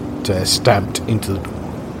like that stamped into the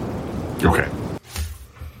door. Okay.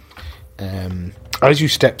 As you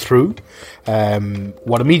step through,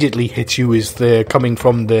 what immediately hits you is coming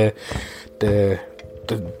from the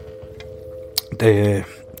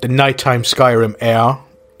nighttime Skyrim air.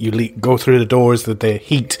 You go through the doors, that the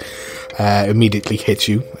heat immediately hits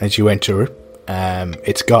you as you enter.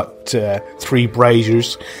 It's got 3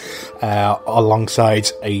 braziers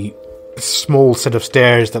alongside a small set of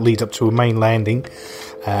stairs that leads up to a main landing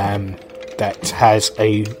that has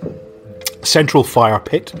a central fire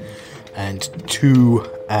pit and 2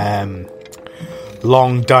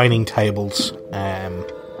 long dining tables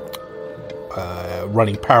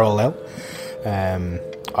running parallel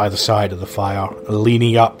either side of the fire,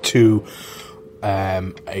 leaning up to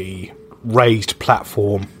a raised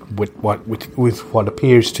platform with what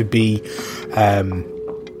appears to be a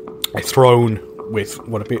throne with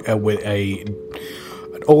an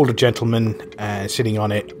older gentleman sitting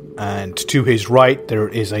on it, and to his right there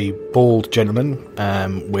is a bald gentleman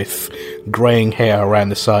with greying hair around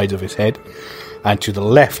the sides of his head, and to the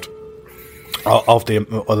left of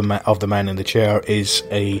the man in the chair is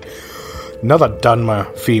another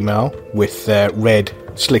Dunmer female with red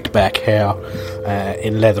slick back hair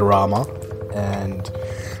in leather armor, and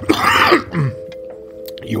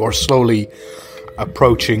you are slowly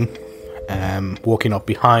approaching, walking up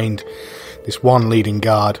behind this one leading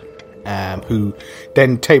guard, who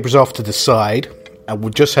then tapers off to the side,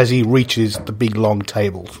 just as he reaches the big long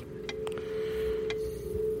tables.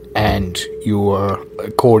 And your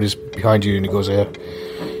Cord is behind you, and he goes,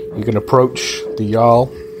 you can approach the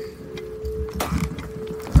Jarl.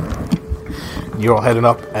 You're all heading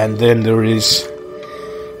up, and then there is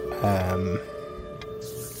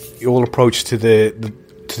you all approach to the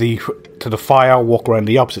fire, walk around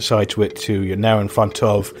the opposite side to it. You're now in front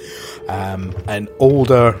of an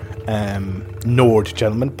older Nord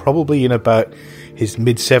gentleman, probably in about his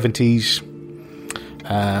mid-70s,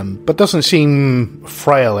 but doesn't seem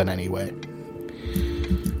frail in any way.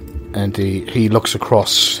 And he looks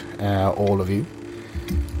across all of you,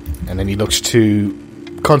 and then he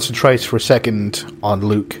concentrates for a second on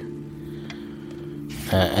Luke,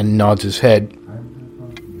 and nods his head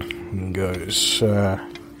and goes,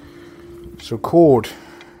 so Cord,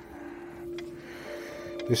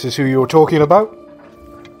 this is who you're talking about?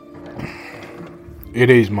 It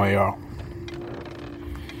is, my Jarl.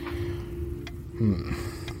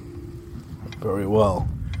 Very well.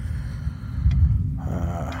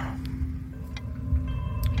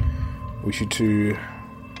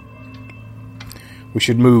 We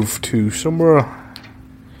should move to somewhere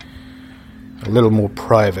a little more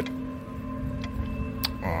private.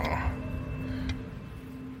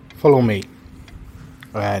 Follow me.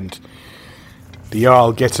 And the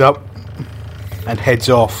Jarl gets up and heads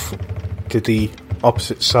off to the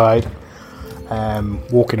opposite side,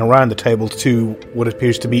 walking around the table to what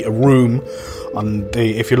appears to be a room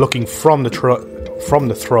if you're looking from the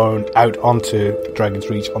throne out onto Dragon's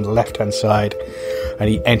Reach on the left-hand side, and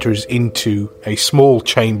he enters into a small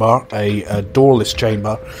chamber, a doorless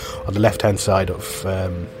chamber on the left-hand side of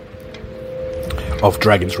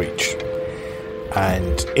Dragon's Reach.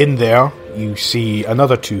 And in there, you see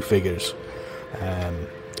another two figures.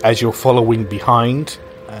 As you're following behind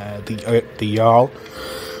the Jarl,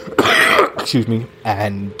 excuse me,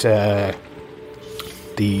 and the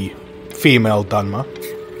female Dunmer,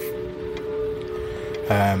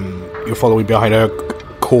 you're following behind her,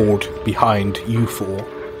 Cord behind you four.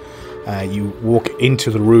 You walk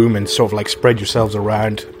into the room and sort of like spread yourselves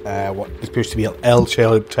around what appears to be an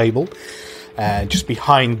L-shaped table. Just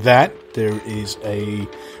behind that, there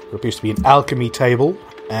appears to be an alchemy table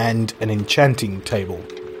and an enchanting table.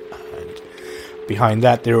 And behind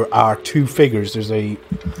that, there are two figures. There's a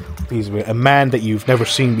man that you've never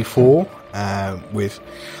seen before, with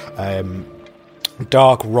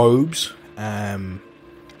dark robes,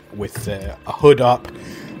 with a hood up,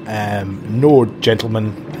 Nord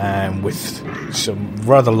gentleman with some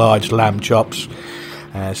rather large lamb chops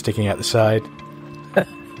sticking out the side.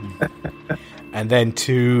 And then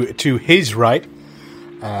to his right,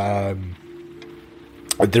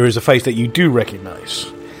 there is a face that you do recognise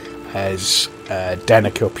as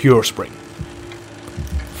Danica Purespring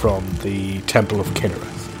from the Temple of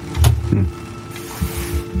Kinnereth.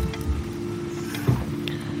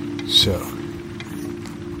 So,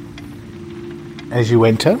 as you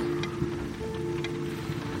enter,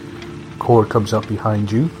 Cord comes up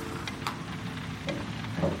behind you.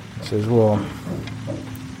 Says, well,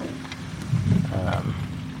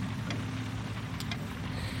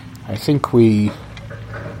 I think we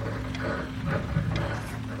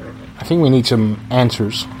need some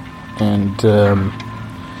answers. And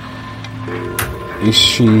is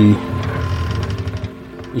she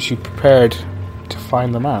prepared to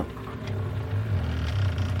find them out?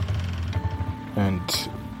 And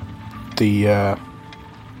the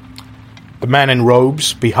man in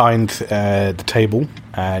robes behind the table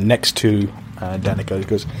next to Danica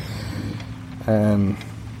goes,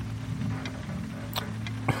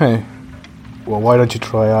 hey, well, why don't you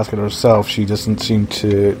try asking her herself? She doesn't seem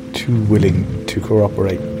too willing to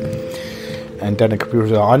cooperate. And Danica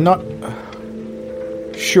says, I'm not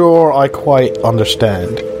sure I quite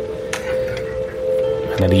understand.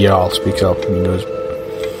 And then the Jarl speaks up and he goes,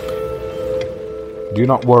 do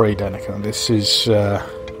not worry, Danica. This is...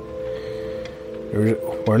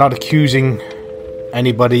 we're not accusing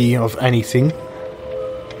anybody of anything.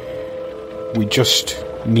 We just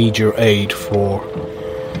need your aid for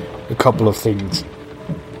a couple of things.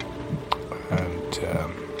 And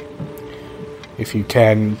if you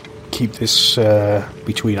can, keep this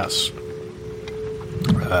between us.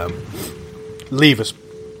 Leave us,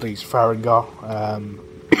 please, Farengar.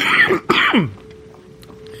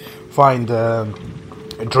 Find a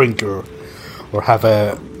drink or have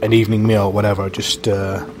an evening meal, whatever. Just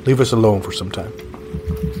leave us alone for some time.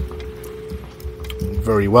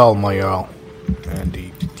 Very well, my Jarl. And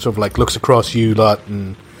he sort of like looks across you lot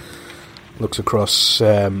and looks across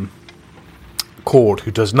Cord,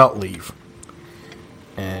 who does not leave.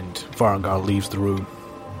 And Farengar leaves the room,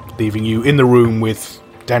 leaving you in the room with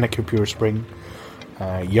Danica Purespring,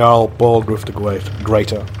 Jarl Baldruth the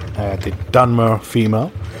Greater, the Dunmer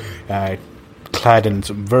female, clad in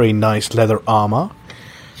some very nice leather armor,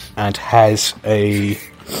 and has a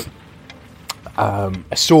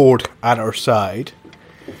sword at her side.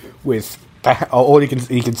 With all you can,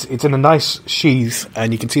 it's in a nice sheath,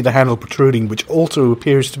 and you can see the handle protruding, which also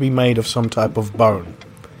appears to be made of some type of bone.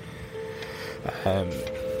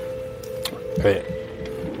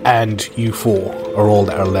 And you four are all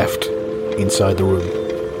that are left inside the room.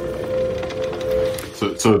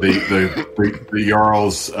 So the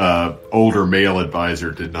Jarl's older male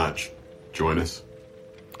advisor did not join us?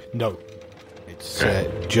 No. It's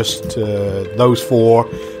just those four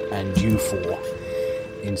and you four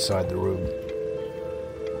inside the room.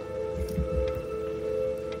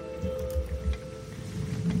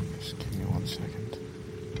 Just give me 1 second.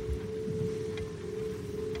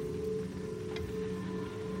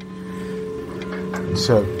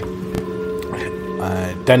 So,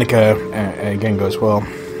 Danica again goes, well,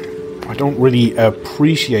 I don't really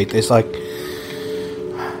appreciate this, like,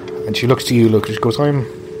 and she looks to you, Luke, and she goes, I'm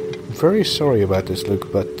very sorry about this,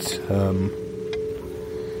 Luke, but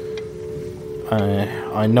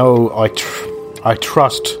I know I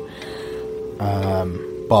trust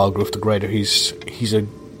Baldruth the Greater. He's a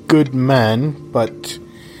good man, but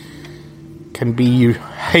can be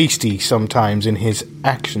hasty sometimes in his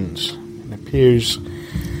actions. It appears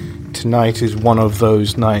tonight is one of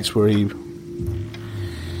those nights where I'm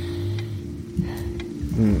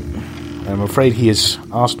afraid he has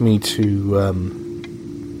asked me to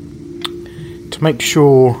make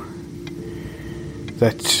sure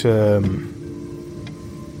that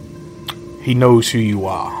he knows who you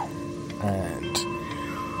are and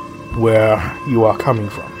where you are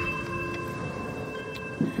coming from.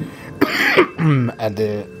 And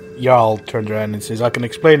the Jarl turns around and says, "I can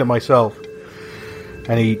explain it myself."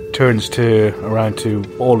 And he turns around to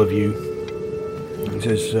all of you and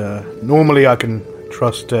says, "Normally I can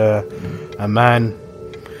trust a man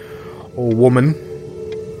or woman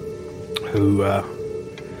who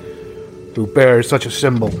bears such a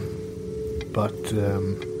symbol, but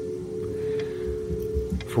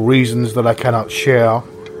for reasons that I cannot share,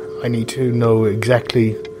 I need to know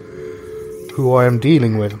exactly who I am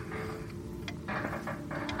dealing with.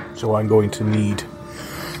 So I'm going to need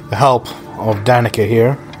the help of Danica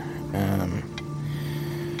here.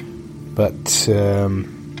 But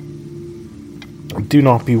do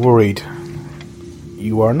not be worried.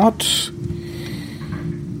 You are not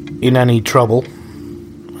in any trouble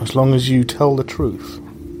as long as you tell the truth."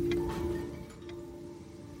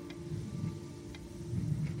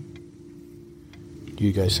 Do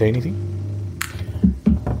you guys say anything?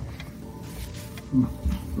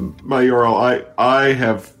 My Jarl, I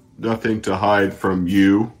have nothing to hide from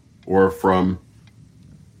you or from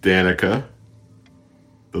Danica,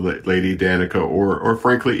 the Lady Danica, or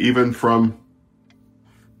frankly even from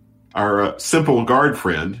our simple guard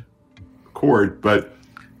friend, Cord, but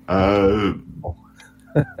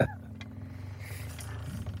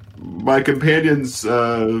my companions,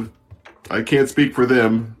 I can't speak for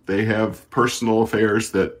them. They have personal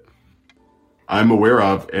affairs that I'm aware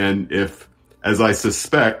of, and if, as I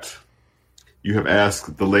suspect, you have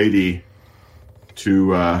asked the lady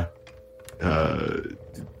to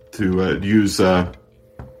use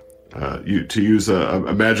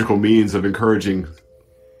a magical means of encouraging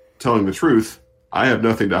telling the truth, I have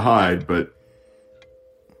nothing to hide, but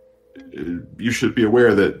you should be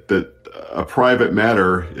aware that a private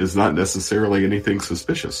matter is not necessarily anything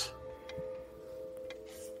suspicious.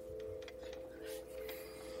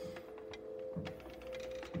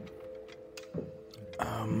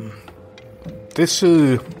 This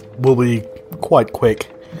will be quite quick,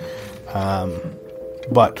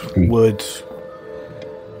 but would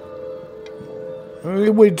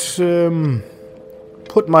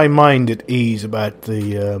put my mind at ease about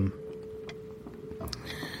the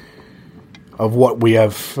of what we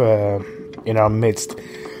have in our midst.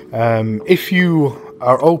 If you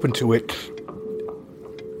are open to it,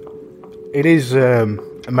 it is a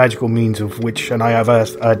magical means of which, and I have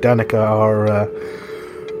asked Danica, our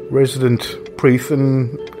resident priest,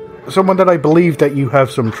 and someone that I believe that you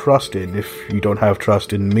have some trust in, if you don't have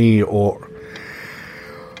trust in me or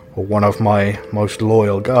one of my most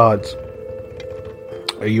loyal guards.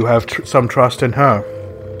 You have some trust in her.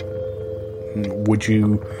 Would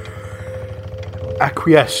you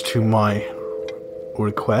acquiesce to my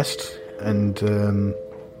request and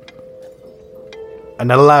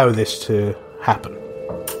allow this to happen?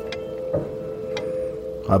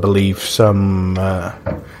 I believe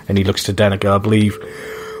and he looks to Danica, I believe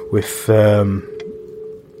with,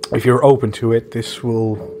 if you're open to it, this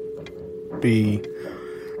will be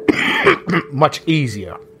much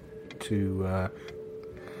easier to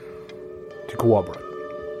cooperate.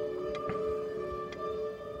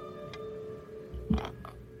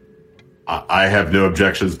 I have no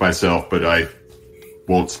objections myself, but I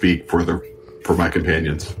won't speak for my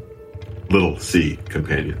companions. Little C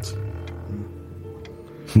companions.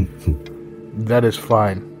 That is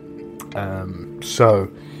fine. So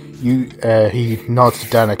he nods to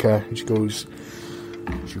Danica and she goes,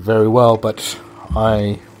 "Very well, but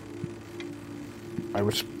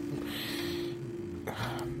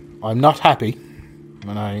I'm not happy,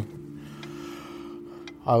 and I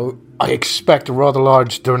expect a rather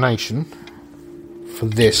large donation for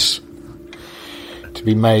this to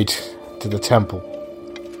be made to the temple."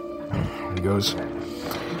 He goes,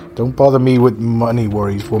 "Don't bother me with money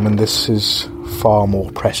worries, woman. This is far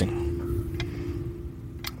more pressing."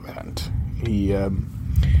 And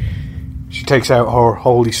she takes out her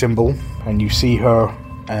holy symbol, and you see her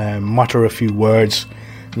mutter a few words.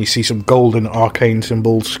 And you see some golden arcane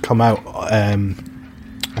symbols come out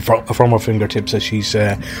from her fingertips as she's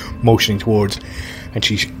motioning towards, and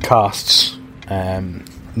she casts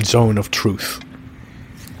Zone of Truth,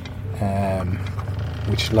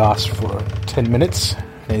 which lasts for 10 minutes.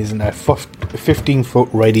 It is in a 15-foot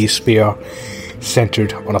radius sphere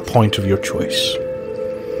centered on a point of your choice.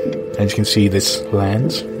 As you can see, this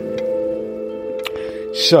lands.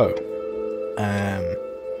 So,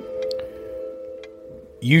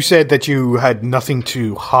 you said that you had nothing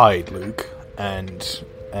to hide, Luke, and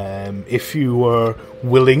if you were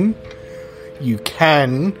willing, you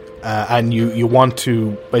can, and you want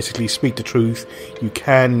to basically speak the truth, you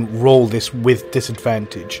can roll this with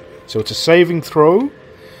disadvantage. So it's a saving throw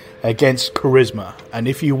against charisma, and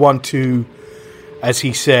if you want to, as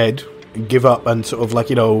he said, give up and sort of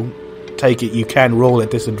take it, you can roll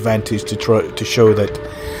at disadvantage to try to show that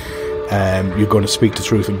you're going to speak the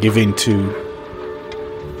truth and give in to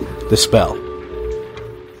the spell.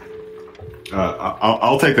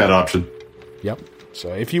 I'll take that option. Yep.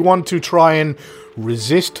 So if you want to try and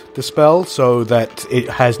resist the spell so that it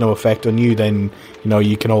has no effect on you, then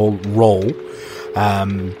you can all roll.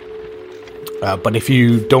 But if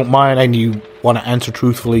you don't mind and you want to answer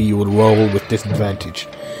truthfully, you will roll with disadvantage.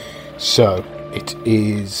 So it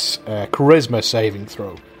is a charisma saving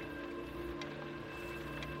throw.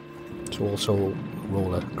 So also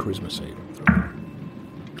roll a charisma saving throw.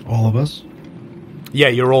 All of us? Yeah,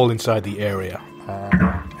 you're all inside the area.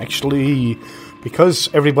 Actually, because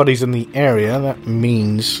everybody's in the area, that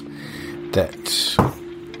means that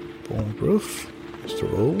Ballgrove has to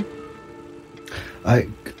roll.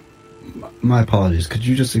 My apologies. Could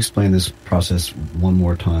you just explain this process one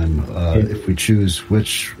more time? If we choose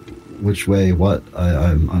which way, what?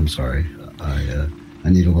 I'm sorry. I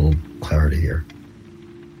need a little clarity here.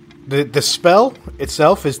 The spell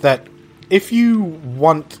itself is that if you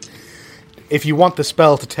want the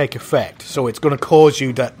spell to take effect, so it's going to cause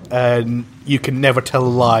you that you can never tell a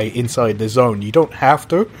lie inside the zone. You don't have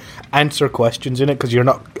to answer questions in it because you're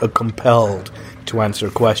not compelled to answer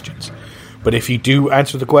questions. But if you do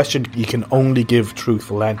answer the question, you can only give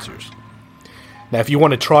truthful answers. Now, if you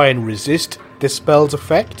want to try and resist this spell's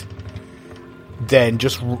effect, then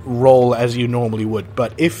just roll as you normally would.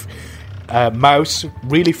 But if Mouse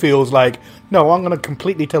really feels like, no, I'm going to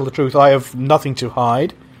completely tell the truth, I have nothing to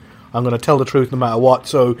hide, I'm going to tell the truth no matter what,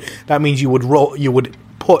 so that means you would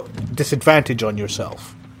put disadvantage on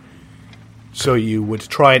yourself. So you would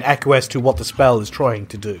try and acquiesce to what the spell is trying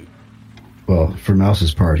to do. Well, for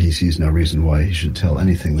Mouse's part, he sees no reason why he should tell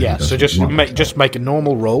anything that he doesn't want to just make a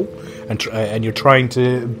normal roll, and you're trying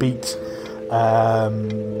to beat.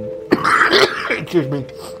 Excuse me.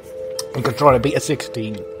 You can try to beat a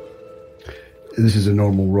 16. This is a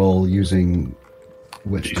normal roll using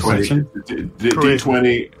which deception?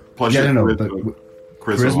 D20 plus your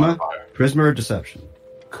charisma modifier. Charisma or deception?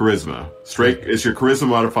 Charisma. Straight is your charisma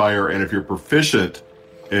modifier, and if you're proficient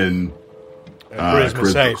in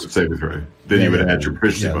charisma saving throw, then you would add your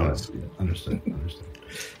proficiency bonus. Yeah, understood.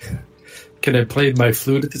 Can I play my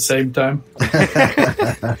flute at the same time?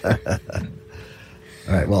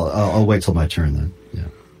 All right. Well, I'll wait till my turn then. Yeah.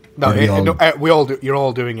 You're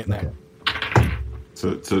all doing it now. Okay.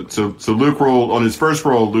 So Luke rolled on his first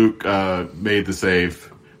roll. Luke made the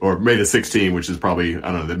save, or made a 16, which is probably,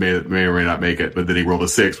 I don't know, that may or may not make it. But then he rolled a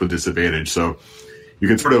 6 with disadvantage. So you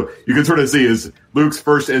can sort of see is Luke's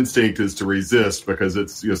first instinct is to resist because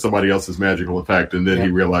it's somebody else's magical effect, and then he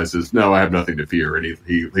realizes, no, I have nothing to fear, and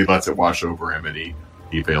he lets it wash over him, and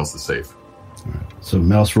he fails the save. All right. So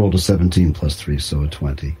Mouse rolled a 17 plus 3, so a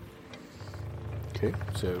 20. Okay,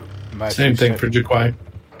 so same thing for Jaquai.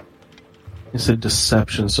 It's a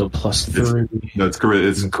deception, so plus 3. It's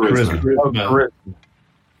charisma.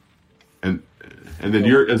 And then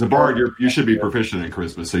you're as a bard, you should be proficient in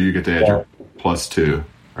charisma, so you get to add your plus 2,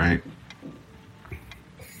 right?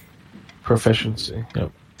 Proficiency.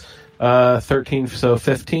 Yep. 13, so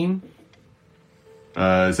 15.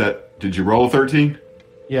 Did you roll a 13?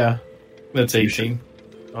 Yeah. That's 18.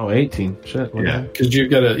 Oh, 18. Shit. Yeah. Because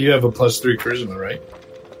you have a plus 3 charisma, right?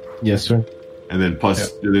 Yes, sir. And then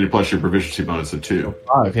plus your proficiency bonus of 2.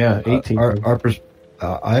 5, yeah, 18.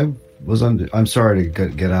 I'm sorry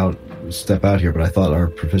to step out here, but I thought our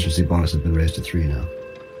proficiency bonus has been raised to 3 now.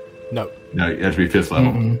 No, you have to be 5th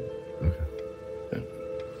level. Mm-hmm.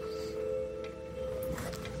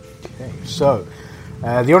 Okay, so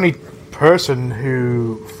the only person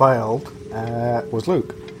who failed was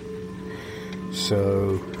Luke.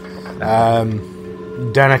 So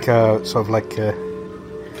Danica sort of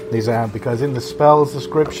leaves it out because in the spell's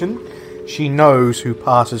description, she knows who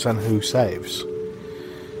passes and who saves.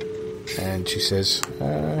 And she says,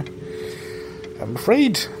 I'm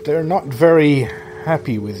afraid they're not very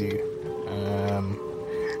happy with you.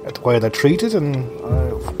 At the way they're treated, and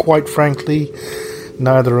quite frankly,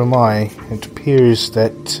 neither am I. It appears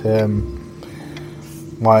that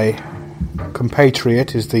my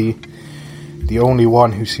compatriot is the only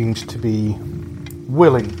one who seems to be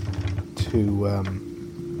willing to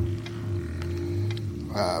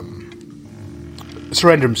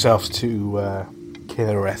surrender himself to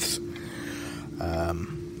Kinnereth's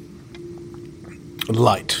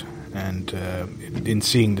light, and in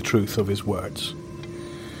seeing the truth of his words.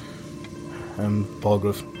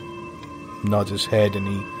 Balgruuf nods his head, and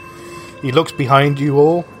he looks behind you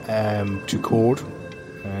all to Cord,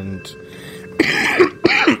 and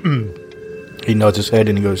he nods his head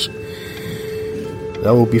and he goes,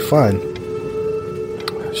 "That will be fine.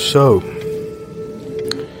 So,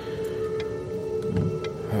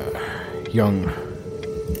 young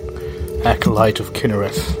acolyte of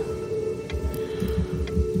Kinnereth,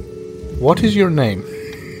 what is your name?"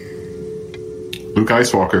 Luke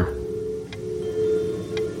Icewalker.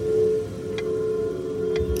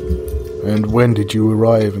 "And when did you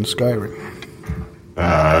arrive in Skyrim?"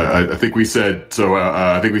 I think we said so.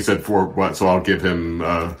 I think we said 4. So I'll give him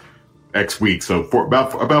X weeks. So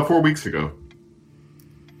about 4 weeks ago.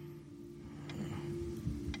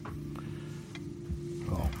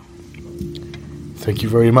 Oh. Thank you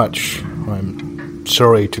very much. I'm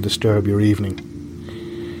sorry to disturb your evening.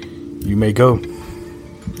 You may go.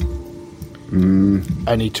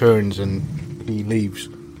 And he turns and he leaves.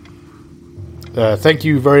 Thank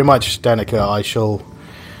you very much, Danica. I shall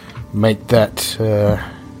make that...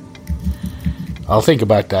 I'll think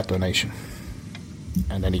about that donation.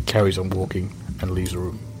 And then he carries on walking and leaves the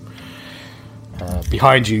room.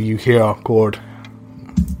 Behind you, you hear Cord.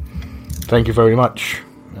 "Thank you very much."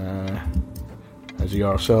 As he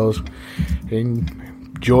ourselves,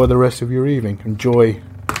 enjoy the rest of your evening. Enjoy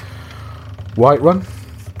Whiterun.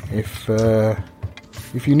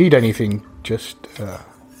 If you need anything, just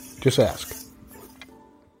ask.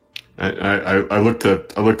 I looked at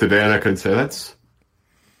Danica and said, "It's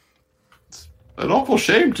an awful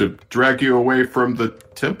shame to drag you away from the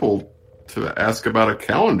temple to ask about a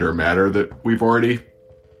calendar matter that we've already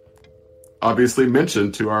obviously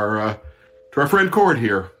mentioned to our friend Cord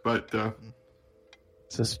here, but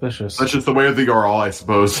suspicious. That's just the way of the Jarl, I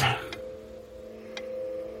suppose."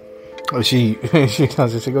 Well, she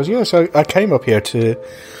does it. She goes, "Yes, I came up here to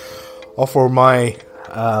offer my,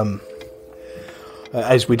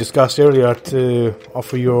 as we discussed earlier, to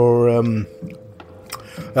offer your,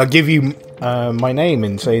 I'll give you my name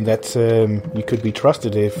and say that you could be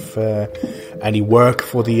trusted if any work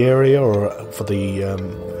for the area or for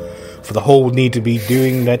the whole need to be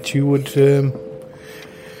doing, that you would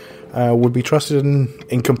be trusted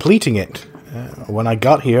in completing it. When I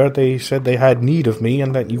got here, they said they had need of me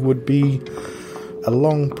and that you would be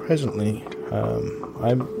along presently.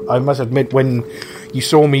 I must admit, when you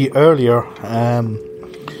saw me earlier,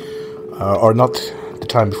 or not the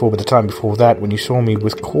time before, but the time before that, when you saw me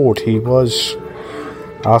with Cord, he was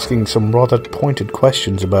asking some rather pointed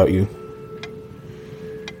questions about you.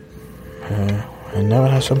 And now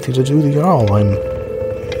it has something to do with the Jarl.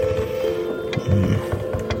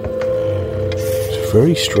 It's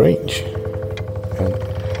very strange. And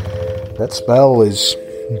that spell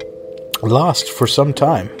lasts for some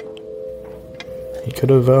time. He could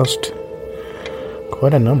have asked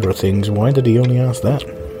quite a number of things. Why did he only ask that?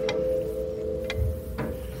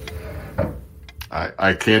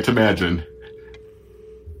 I can't imagine.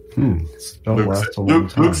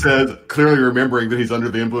 Luke says, clearly remembering that he's under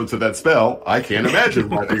the influence of that spell, I can't imagine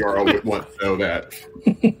why the Jarl would want to know that.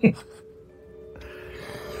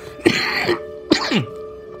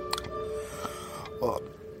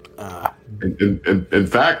 In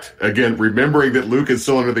fact, again, remembering that Luke is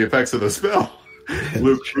still under the effects of the spell,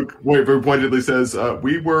 Luke very pointedly says,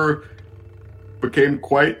 we became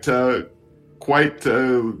quite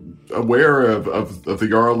aware of the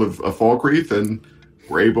Jarl of Falkreath, and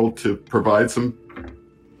were able to provide some,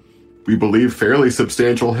 we believe, fairly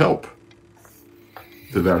substantial help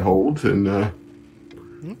to that hold. And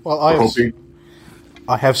well,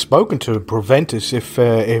 I have spoken to Proventus. If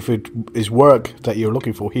it is work that you're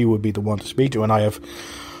looking for, he would be the one to speak to, and I have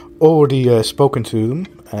already spoken to them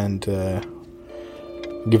and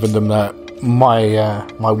given them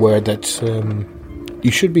my word that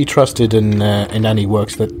you should be trusted in any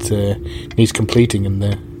works that needs completing in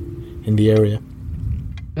the area.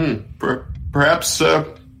 Perhaps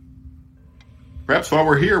while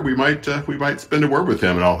we're here, we might spend a word with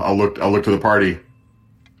him, and I'll look to the party.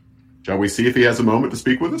 Shall we see if he has a moment to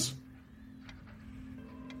speak with us?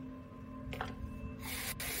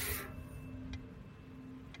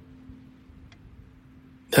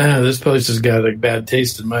 This place has got a bad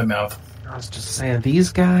taste in my mouth. I was just saying,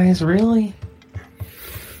 these guys, really?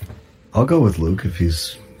 I'll go with Luke if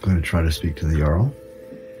he's going to try to speak to the Jarl.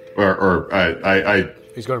 Or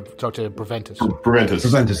He's going to talk to Proventus.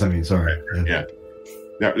 Proventus, I mean, sorry. Yeah.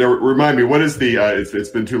 Now, remind me, what is the? It's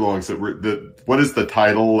been too long. So, what is the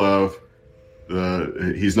title of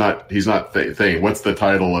the? He's not Thane. What's the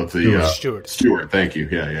title of the Steward? Steward. Thank you.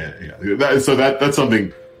 Yeah. That's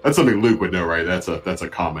something Luke would know, right? That's a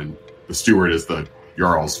common. The steward is the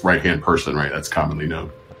Jarl's right hand person, right? That's commonly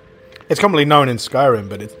known. It's commonly known in Skyrim,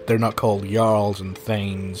 but they're not called Jarls and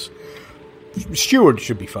Thanes. Steward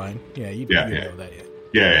should be fine. Yeah, you know that.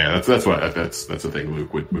 Yeah. That's the thing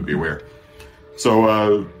Luke would be aware.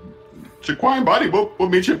 So, Jaquai and Bonnie, we'll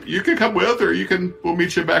meet you. You can come with, or we'll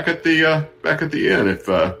meet you back at the inn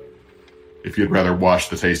if you'd rather wash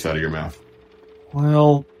the taste out of your mouth.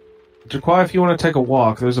 Well, Jaquai, if you want to take a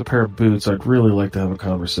walk, there's a pair of boots I'd really like to have a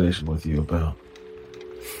conversation with you about.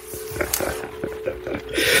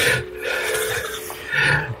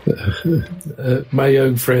 My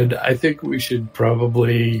young friend, I think we should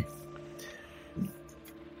probably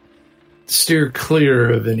steer clear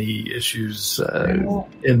of any issues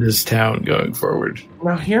in this town going forward.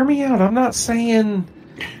 Now, hear me out. I'm not saying,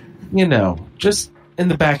 just in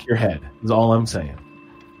the back of your head is all I'm saying.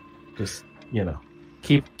 Just,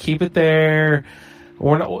 keep it there.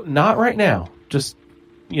 Or not right now. Just,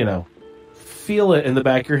 feel it in the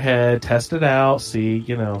back of your head, test it out, see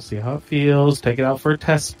how it feels, take it out for a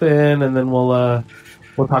test spin, and then we'll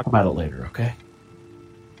talk about it later, okay?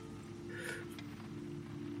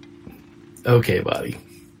 Okay, buddy.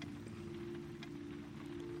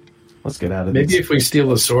 Let's get out of this. Maybe if we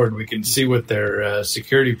steal a sword, we can see what their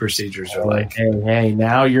security procedures are like. Hey,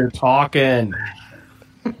 now you're talking.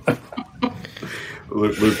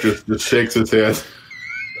 Luke just shakes his head.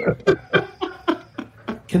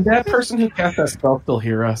 Can that person who cast that spell still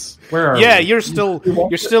hear us? Where are we? Yeah, you're still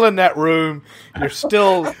in that room. You're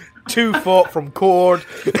still 2 foot from Cord.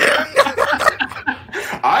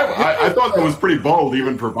 I thought that was pretty bold,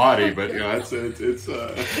 even for Body, but it's.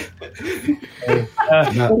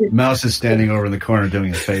 Mouse is standing over in the corner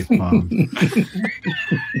doing a face palm. It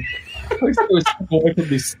was going to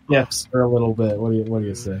be skips for a little bit. What do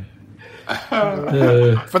you say?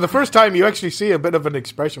 For the first time, you actually see a bit of an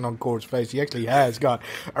expression on Cord's face. He actually has got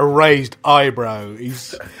a raised eyebrow.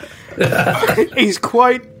 He's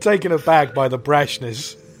quite taken aback by the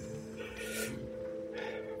brashness.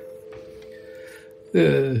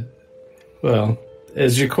 Well,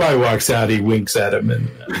 as Jaquai walks out, he winks at him and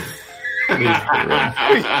leaves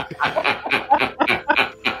the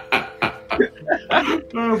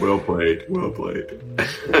room. Well played.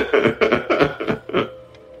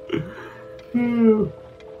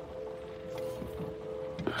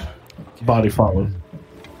 Body followed.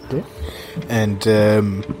 Okay. And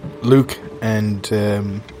Luke and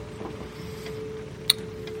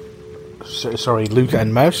Luke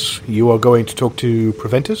and Mouse, you are going to talk to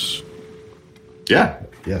Preventus? Yeah.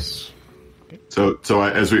 Yes. Okay. So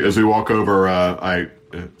as we walk over,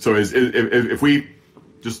 if we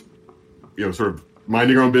just sort of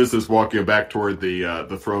minding our own business, walking back toward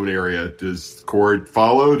the throne area, does Cord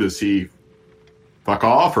follow? Does he fuck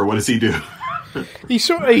off, or what does he do? He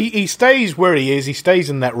stays where he is. He stays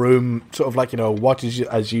in that room, sort of like watches you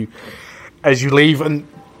as you leave, and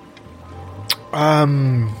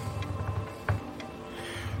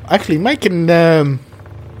actually make an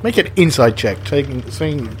insight check,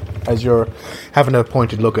 seeing as you're having a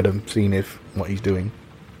pointed look at him, seeing what he's doing.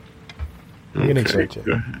 Make an insight check.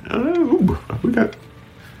 We got.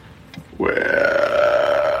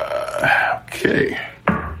 Okay.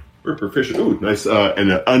 We're proficient. Ooh, nice.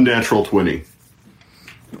 And an unnatural 20.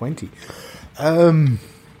 20.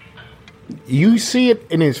 You see it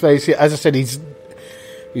in his face. As I said, he's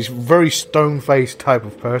a very stone-faced type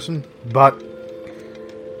of person, but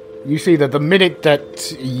you see that the minute that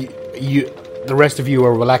the rest of you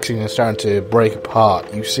are relaxing and starting to break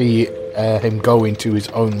apart, you see him go into his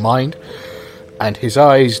own mind, and his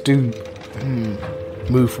eyes do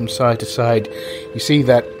move from side to side. You see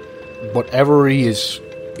that whatever he is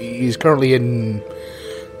currently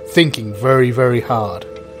thinking very, very hard.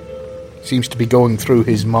 Seems to be going through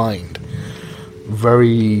his mind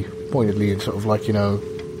very pointedly and sort of like,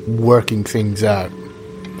 working things out.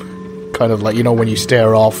 Kind of like, when you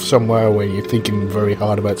stare off somewhere when you're thinking very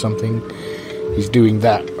hard about something. He's doing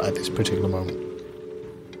that at this particular moment.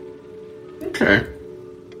 Okay.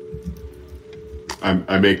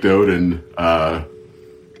 I make note and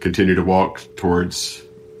continue to walk towards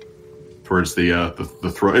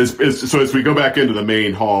the throne. So as we go back into the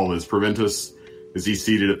main hall, is Preventus, is he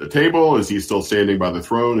seated at the table? Is he still standing by the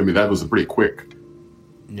throne? I mean, that was a pretty quick.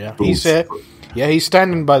 Yeah, he's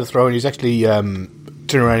standing by the throne. He's actually turning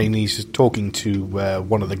around and he's talking to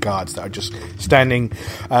one of the guards that are just standing.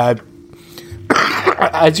 As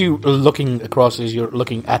you're looking at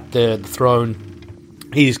the throne,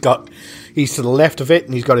 He's to the left of it,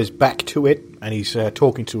 and he's got his back to it, and he's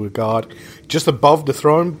talking to a guard. Just above the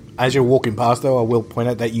throne, as you're walking past, though, I will point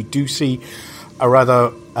out that you do see a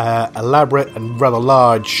rather elaborate and rather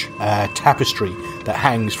large tapestry that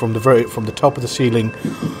hangs from the top of the ceiling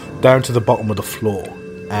down to the bottom of the floor,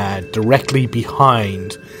 directly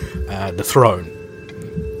behind the throne.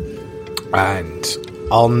 And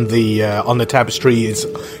on the tapestry is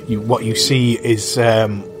what you see is a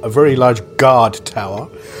very large guard tower,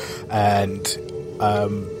 and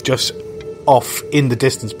just off in the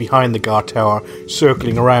distance behind the guard tower,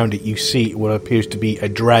 circling around it, you see what appears to be a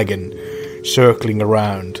dragon circling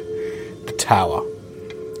around the tower.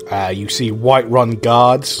 You see Whiterun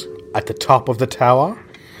guards at the top of the tower,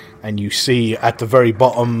 and you see at the very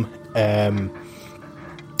bottom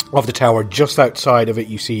of the tower, just outside of it,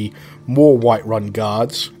 you see more Whiterun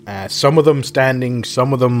guards, some of them standing,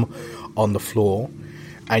 some of them on the floor,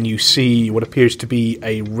 and you see what appears to be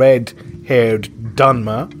a red-haired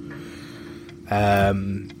Dunmer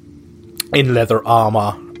in leather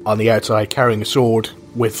armour on the outside, carrying a sword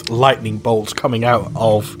with lightning bolts coming out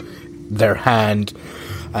of their hand,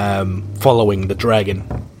 following the dragon,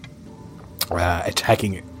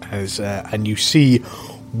 attacking it. And you see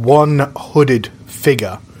one hooded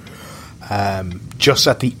figure just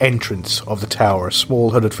at the entrance of the tower, a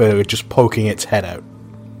small hooded figure just poking its head out.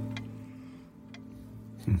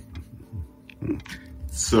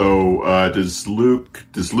 So, does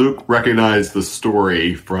Luke recognize the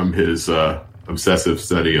story from his obsessive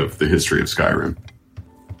study of the history of Skyrim?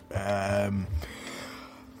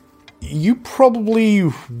 You probably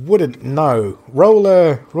wouldn't know. Roll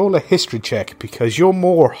a history check, because you're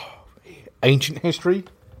more ancient history.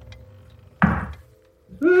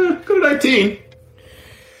 Good 19.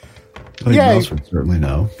 I think most would certainly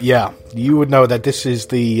know. Yeah, you would know that this is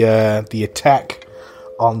the attack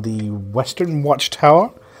on the Western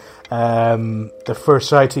Watchtower. The first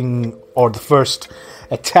sighting, or the first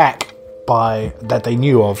attack that they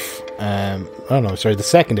knew of. The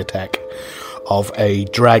second attack of a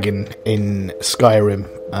dragon in Skyrim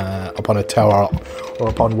upon a tower, or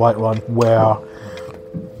upon Whiterun, where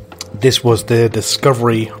this was the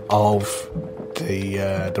discovery of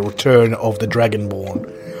the return of the Dragonborn.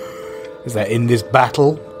 Is that in this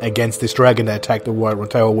battle against this dragon that attacked the Whiterun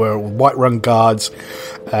Tower, where Whiterun guards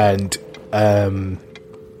and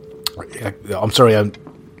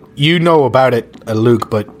you know about it, Luke,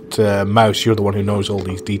 but Mouse, you're the one who knows all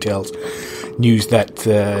these details. News that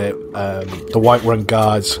the Whiterun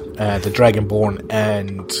guards, the Dragonborn,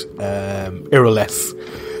 and Irileth,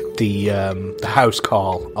 the house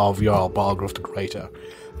call of Jarl Balgruuf the Greater,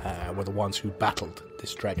 were the ones who battled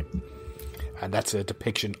this dragon. And that's a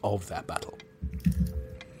depiction of that battle.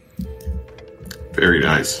 Very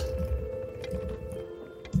nice.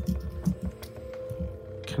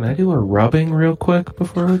 Can I do a rubbing real quick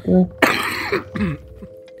before we go?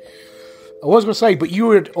 I was going to say, but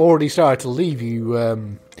you had already started to leave.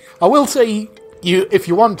 I will say, if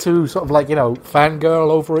you want to sort of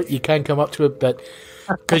fangirl over it, you can come up to it, but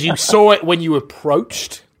because you saw it when you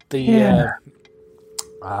approached the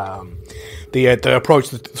approach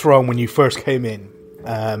to the throne when you first came in,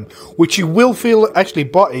 which you will feel, actually,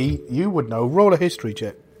 Botty, you would know. Roll a history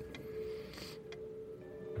check.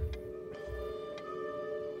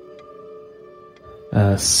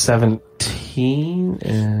 Uh, 17,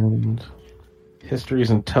 and history is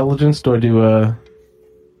intelligence. Do I do a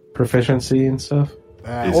proficiency and stuff?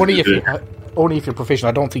 Only if you're proficient.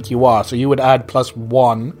 I don't think you are, so you would add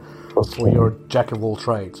 +1 for your jack of all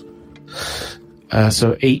trades.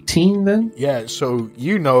 So 18 then? Yeah, so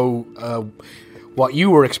what you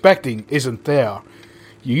were expecting isn't there.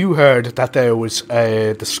 You heard that there was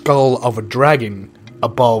the skull of a dragon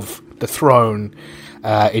above the throne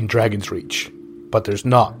in Dragon's Reach, but there's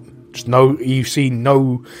not. You see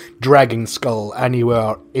no dragon skull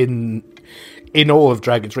anywhere in all of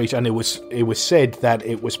Dragon's Reach, and it was said that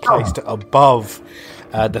it was placed above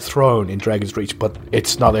the throne in Dragon's Reach, but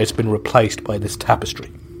it's not. It's been replaced by this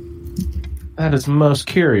tapestry. That is most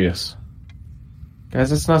curious.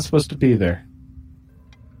 Guys, it's not supposed to be there.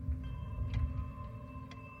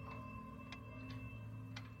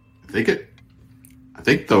 I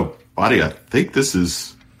think this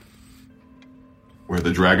is where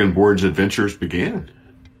the Dragonborn's adventures began.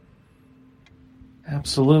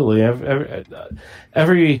 Absolutely.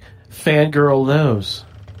 Every fangirl knows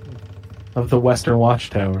of the Western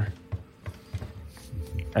Watchtower.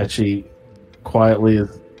 As she quietly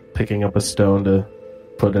is picking up a stone to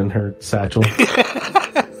put in her satchel.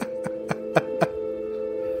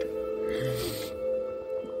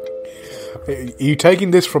 Are you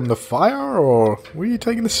taking this from the fire, or were you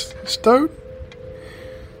taking this stone?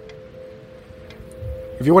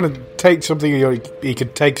 if you want to take something, you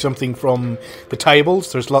could take something from the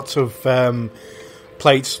tables. There's lots of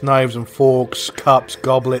plates, knives and forks, cups,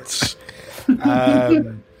 goblets.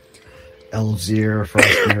 Elzir,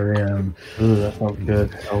 Frost Miriam. Ooh, that sounds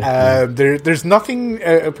good. There's nothing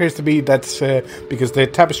appears to be that's because the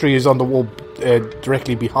tapestry is on the wall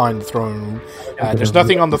directly behind the throne room. There's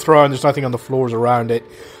nothing on the throne. There's nothing on the floors around it.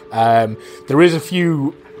 There is a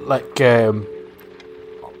few like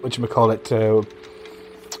whatchamacallit,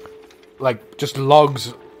 like just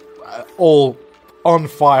logs, all on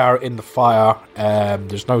fire in the fire.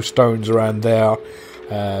 There's no stones around there.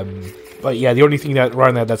 But yeah, the only thing that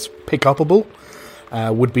around there that's pick-upable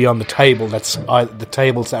would be on the table. That's the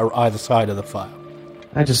tables that are either side of the fire.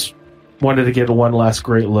 I just wanted to get one last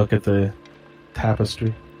great look at the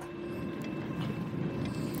tapestry.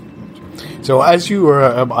 So as you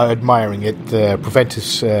are admiring it,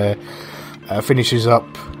 Proventus finishes up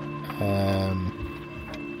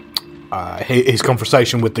his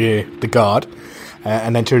conversation with the guard,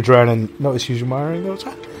 and then turns around and notices you admiring those.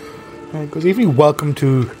 Good evening, welcome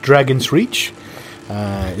to Dragon's Reach.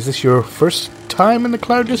 Is this your first time in the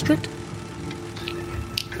Cloud District?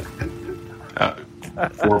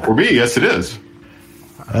 For me, yes, it is.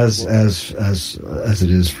 As it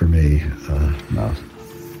is for me. No.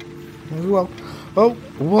 Well,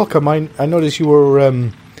 welcome. I noticed you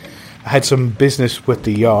were had some business with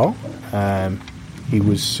the Jarl. He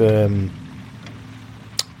was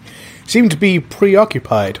seemed to be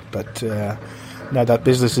preoccupied, but now that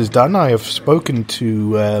business is done, I have spoken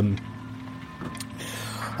to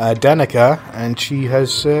Danica, and she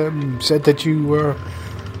has said that you were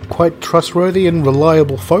quite trustworthy and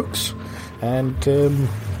reliable folks, and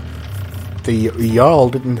the Jarl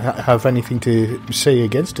didn't have anything to say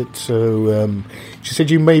against it, so she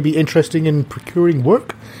said you may be interested in procuring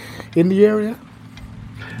work in the area.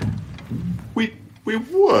 We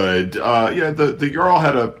would. The Jarl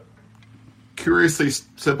had a curiously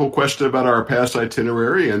simple question about our past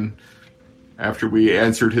itinerary, and after we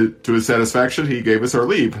answered to his satisfaction, he gave us our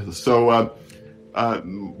leave. So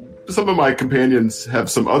some of my companions have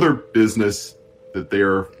some other business that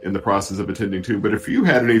they're in the process of attending to, but if you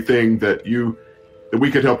had anything that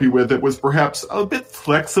we could help you with that was perhaps a bit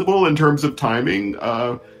flexible in terms of timing,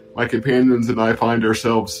 my companions and I find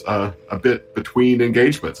ourselves a bit between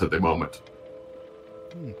engagements at the moment.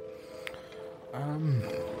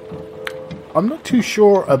 I'm not too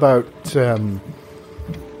sure about the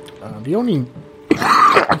only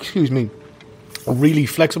really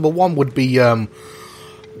flexible one would be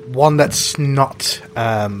one that's not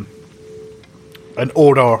an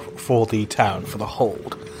order for the town, for the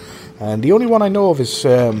hold. And the only one I know of is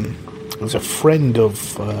a friend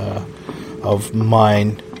of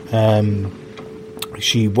mine.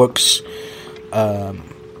 She works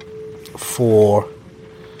for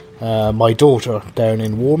my daughter down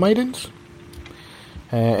in War Maidens.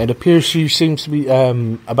 It appears she seems to be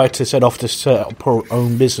about to set off to set up her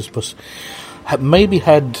own business, but maybe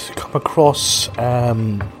had come across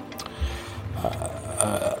an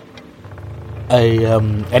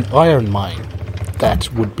iron mine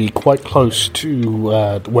that would be quite close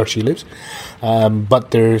to where she lives,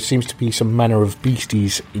 but there seems to be some manner of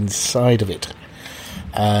beasties inside of it.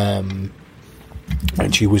 And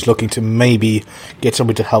she was looking to maybe get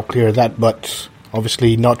somebody to help clear that, but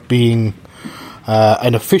obviously not being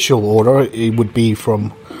an official order, it would be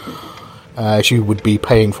from she would be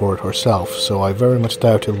paying for it herself, so I very much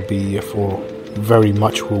doubt it'll be for very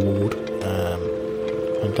much reward.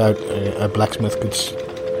 I doubt a blacksmith could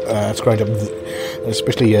scrounge up,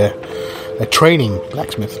 especially a training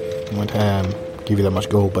blacksmith would give you that much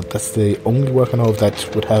gold, but that's the only work I know of that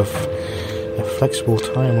would have a flexible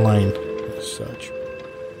timeline as such.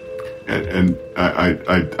 And I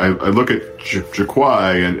look at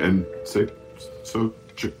Jaquai and say, so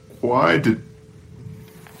Jaquai,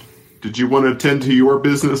 did you want to attend to your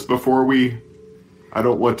business before we? I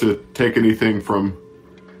don't want to take anything from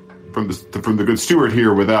the good steward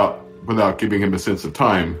here without giving him a sense of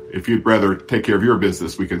time. If you'd rather take care of your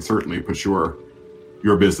business, we can certainly put your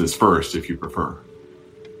business first, if you prefer.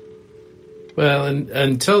 Well,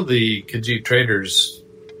 until the Khajiit traders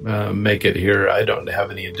make it here, I don't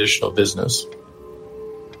have any additional business.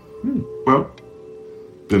 Well,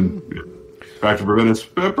 then, back to Proventus,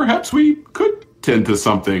 perhaps we could tend to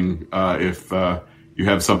something if you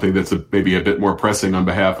have something that's maybe a bit more pressing on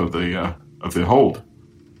behalf of the hold.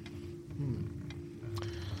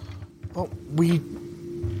 Well, we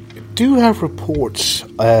do have reports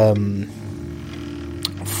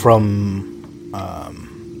from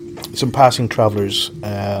some passing travelers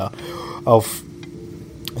of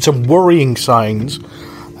some worrying signs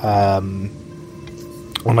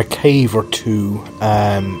on a cave or two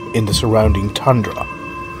in the surrounding tundra.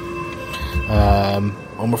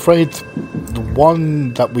 I'm afraid the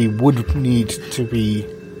one that we would need to be...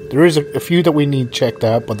 There is a few that we need checked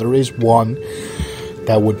out, but there is one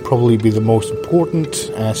that would probably be the most important,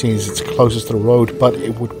 seeing as it's closest to the road, but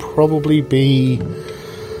it would probably be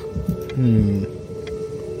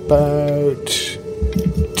about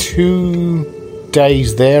 2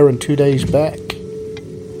 days there and 2 days back.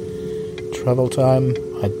 Travel time,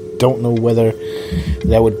 I don't know whether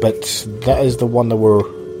that would, but that is the one that we're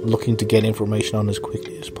looking to get information on as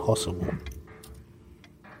quickly as possible.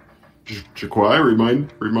 Jaquai,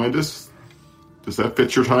 remind us, does that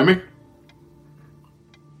fit your timing?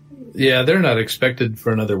 Yeah, they're not expected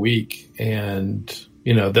for another week, and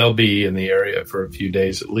they'll be in the area for a few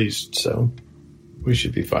days at least, so we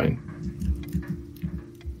should be fine.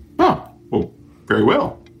 Oh, well, very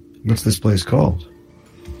well. What's this place called?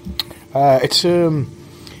 It's a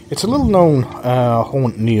little known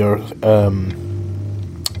haunt near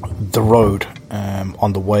the road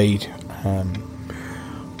on the way.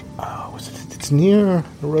 It's near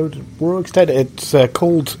the road. It's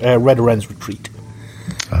called Red Wren's Retreat,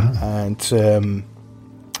 and it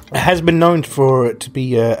has been known for it to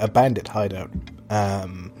be a bandit hideout.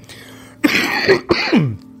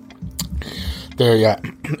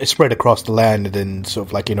 It's spread across the land, and then sort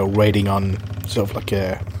of like raiding on sort of like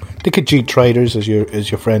the Khajiit traders, as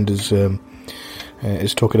your friend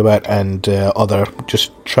is talking about, and other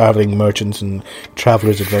just traveling merchants and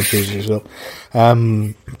travelers' adventurers as well.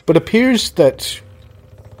 But it appears that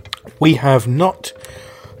we have not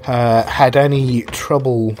had any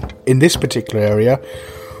trouble in this particular area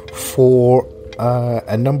for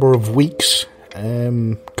a number of weeks,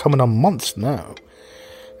 coming on months now.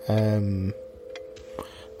 And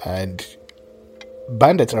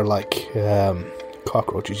bandits are like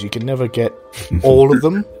cockroaches. You can never get all of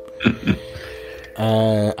them.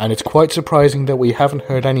 And it's quite surprising that we haven't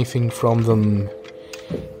heard anything from them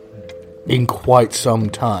in quite some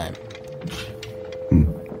time.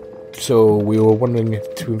 So we were wondering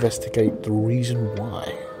to investigate the reason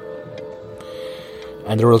why.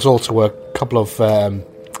 And there was also a couple of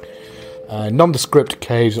nondescript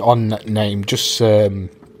caves unnamed, just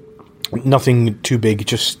nothing too big,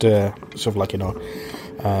 just sort of like a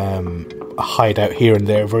hideout here and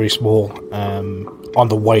there, very small, on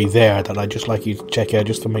the way there, that I'd just like you to check out,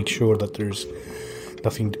 just to make sure that there's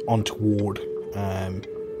nothing untoward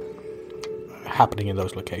happening in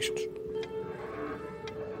those locations.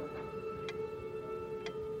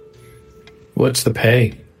 What's the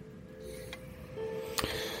pay?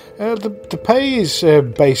 The pay is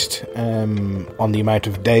based on the amount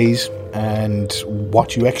of days and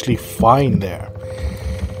what you actually find there.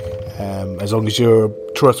 As long as you're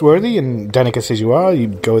trustworthy, and Danica says you are, you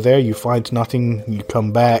go there, you find nothing, you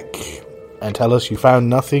come back and tell us you found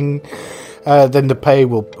nothing, then the pay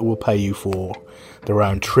will pay you for the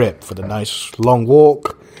round trip, for the nice long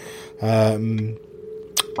walk.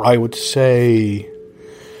 I would say,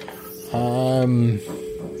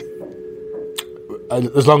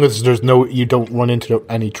 as long as you don't run into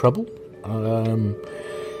any trouble,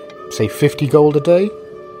 say 50 gold a day.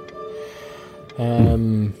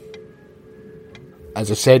 As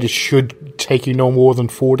I said, it should take you no more than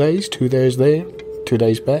 4 days, 2 days there, 2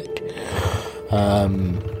 days back.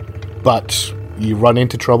 But you run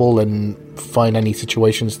into trouble and find any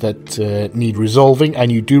situations that need resolving, and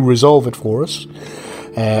you do resolve it for us,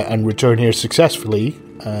 and return here successfully,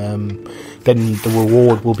 then the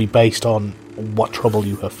reward will be based on what trouble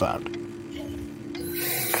you have found.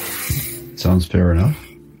 Sounds fair enough.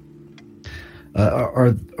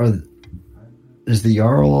 Is the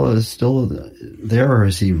Jarl still there, or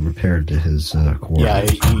is he repaired to his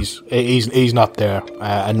quarters? Yeah, he's not there,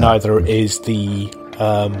 and neither is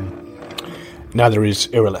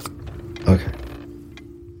Irilith. Okay.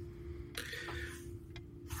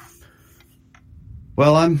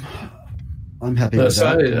 Well, I'm happy with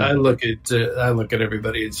that. I look at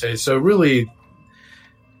everybody and say, so really,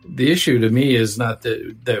 the issue to me is not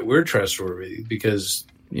that we're trustworthy, because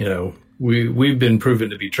we've been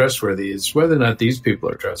proven to be trustworthy. It's whether or not these people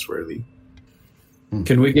are trustworthy.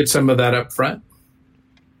 Can we get some of that up front?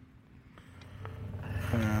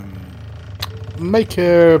 Make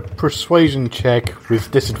a persuasion check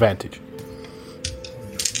with disadvantage.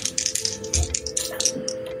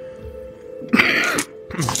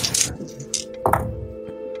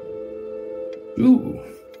 Ooh.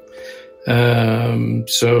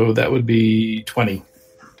 So that would be 20.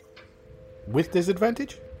 With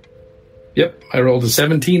disadvantage? Yep, I rolled a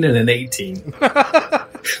 17 and an 18. Well,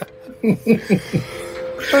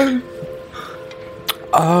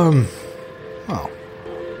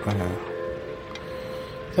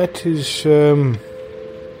 That is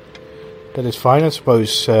fine. I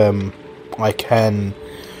suppose I can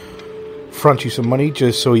front you some money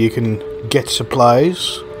just so you can get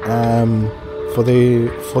supplies for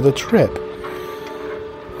the trip.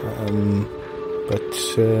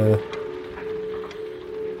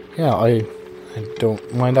 Yeah, I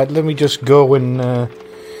don't mind that. Let me just go and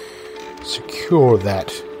secure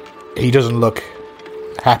that. He doesn't look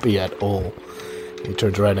happy at all. He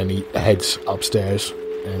turns around and he heads upstairs.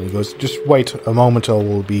 And he goes, just wait a moment, I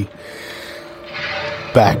will be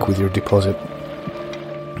back with your deposit.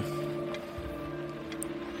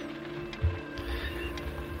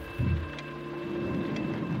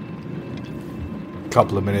 A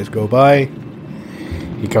couple of minutes go by.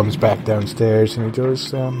 He comes back downstairs and he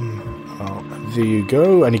goes, there you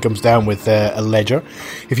go. And he comes down with a ledger.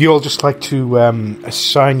 If you all just like to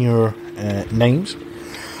assign your names,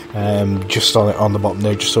 just on the bottom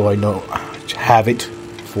there, just so I know to have it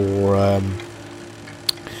for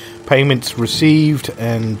payments received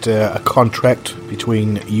and a contract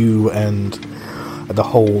between you and the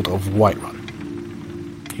hold of Whiterun.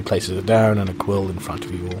 He places it down on a quill in front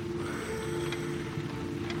of you all.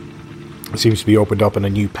 It seems to be opened up in a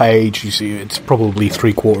new page. You see, it's probably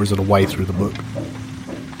 3/4 of the way through the book.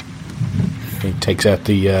 He takes out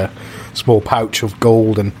the small pouch of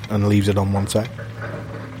gold and leaves it on one side.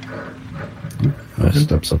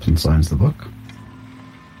 Steps up and signs the book.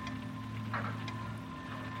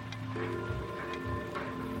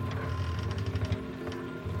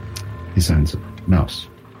 He signs it. Mouse.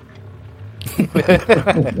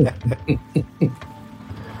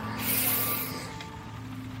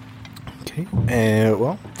 Okay.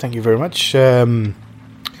 Well, thank you very much.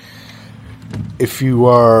 If you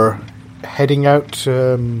are heading out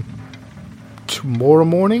tomorrow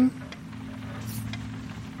morning,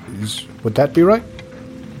 would that be right?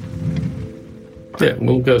 Yeah,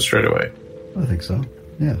 we'll go straight away. I think so.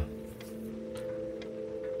 Yeah.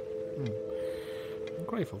 I'm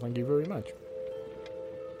grateful. Thank you very much.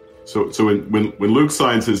 So when Luke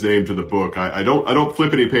signs his name to the book, I don't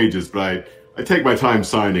flip any pages, but I take my time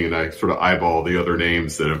signing, and I sort of eyeball the other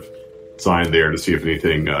names that have signed there to see if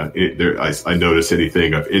anything I notice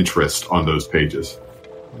anything of interest on those pages.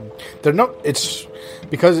 They're not. It's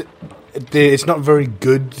because it's not very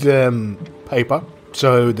good paper.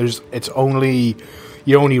 So it's only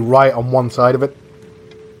you only write on one side of it.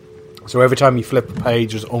 So every time you flip a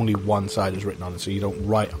page, there's only one side that's written on it. So you don't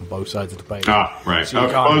write on both sides of the page. Ah, right. So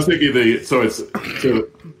I was thinking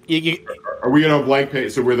are we in a blank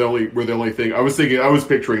page? So we're the only thing. I was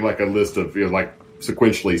picturing like a list of like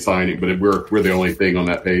sequentially signing, but we're the only thing on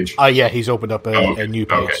that page. Yeah, he's opened up a new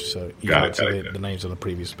page, okay. so you Got can it. see the names on the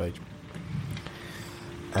previous page.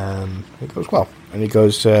 It goes well, and he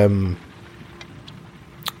goes.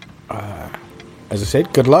 As I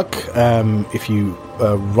said, good luck. If you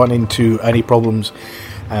run into any problems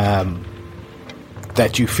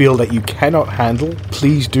that you feel that you cannot handle,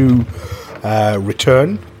 please do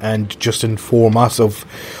return and just inform us of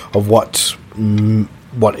what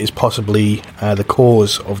is possibly the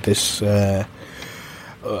cause of this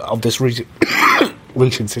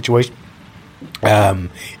recent situation.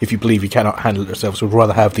 If you believe you cannot handle it yourselves, we'd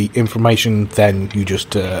rather have the information than you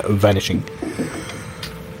just vanishing.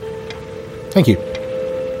 Thank you.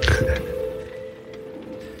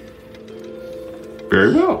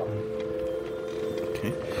 Very well.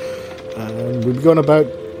 Okay. We've been going about,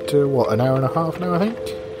 an hour and a half now, I think?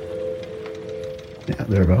 Yeah,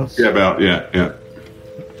 thereabouts. Yeah.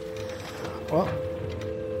 Well,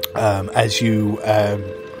 as you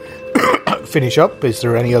finish up, is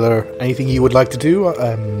there anything you would like to do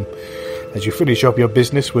as you finish up your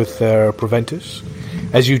business with Proventus?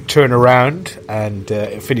 As you turn around and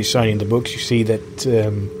finish signing the books, you see that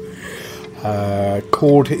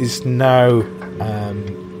Cord is now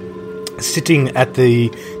sitting at the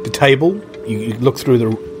table. You look through the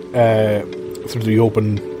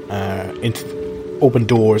open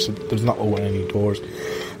doors. There's not any doors,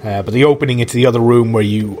 but the opening into the other room where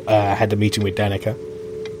you had the meeting with Danica,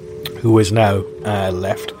 who is now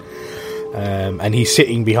left, and he's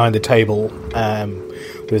sitting behind the table.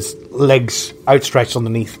 With his legs outstretched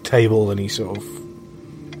underneath the table, and he's sort of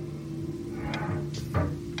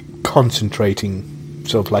concentrating,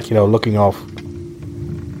 sort of like, looking off,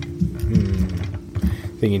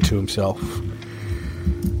 thinking to himself.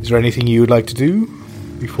 Is there anything you would like to do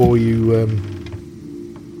before you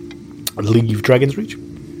leave Dragon's Reach?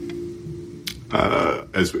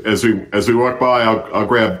 As we walk by, I'll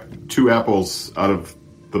grab 2 apples out of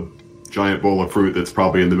the giant bowl of fruit that's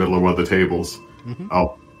probably in the middle of one of the tables. Mm-hmm.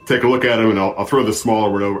 I'll take a look at him, and I'll throw the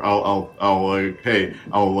smaller one over. I'll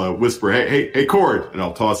whisper, hey, Cord, and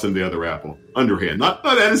I'll toss him the other apple, underhand, not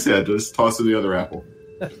at his head, just toss him the other apple.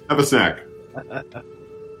 Have a snack.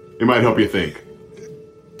 It might help you think.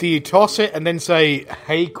 Do you toss it and then say,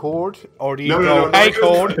 "Hey, Cord," or do you "Hey,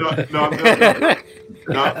 Cord"? No.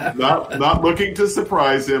 Not looking to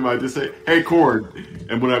surprise him. I just say, "Hey, Cord,"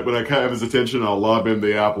 and when I have his attention, I'll lob him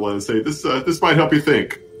the apple and say, "This might help you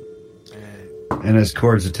think." And as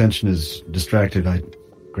Cord's attention is distracted, I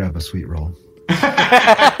grab a sweet roll.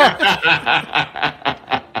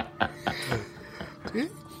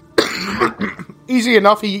 Easy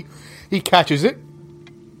enough. He catches it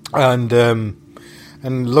and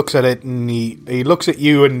looks at it, and he looks at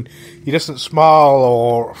you, and he doesn't smile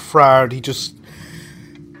or frown. He just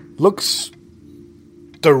looks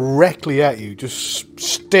directly at you, just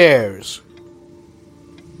stares,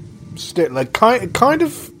 like kind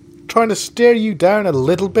of trying to stare you down a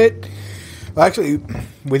little bit. Actually,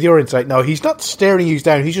 with your insight, no, he's not staring you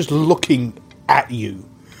down. He's just looking at you,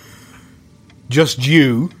 just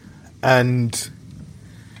you, and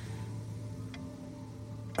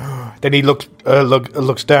then he looks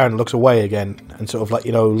down, looks away again, and sort of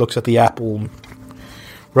looks at the apple,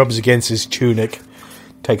 rubs against his tunic,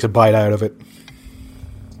 takes a bite out of it.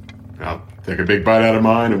 I'll take a big bite out of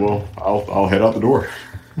mine, and I'll head out the door.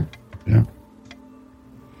 Yeah.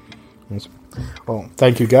 Well,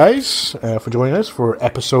 thank you guys for joining us for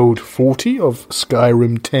episode 40 of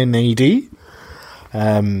Skyrim 10 AD.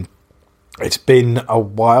 It's been a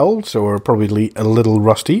while, so we're probably a little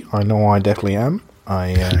rusty. I know I definitely am.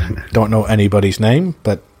 I don't know anybody's name,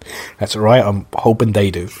 but that's all right. I'm hoping they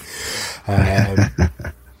do.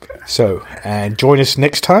 So join us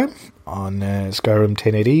next time on Skyrim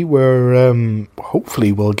 10 AD, where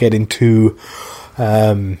hopefully we'll get into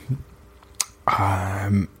a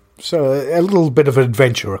little bit of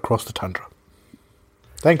adventure across the tundra.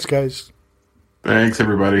 Thanks, guys. Thanks,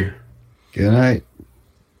 everybody. Good night.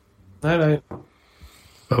 Night.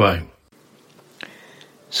 Bye-bye.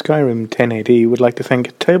 Skyrim 10 AD would like to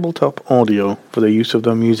thank Tabletop Audio for the use of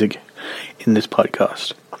their music in this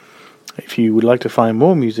podcast. If you would like to find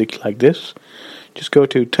more music like this, just go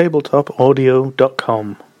to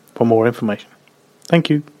tabletopaudio.com for more information. Thank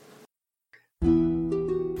you.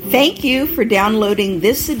 Thank you for downloading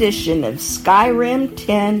this edition of Skyrim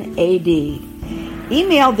 10 AD.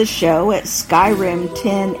 Email the show at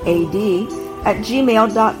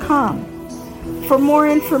skyrim10ad@gmail.com. For more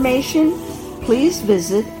information, please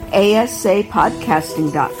visit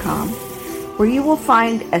asapodcasting.com, where you will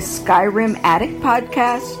find a Skyrim Addict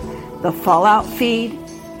podcast, the Fallout feed,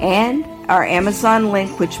 and our Amazon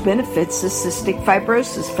link, which benefits the Cystic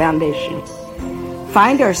Fibrosis Foundation.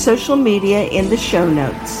 Find our social media in the show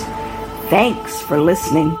notes. Thanks for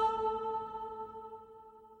listening.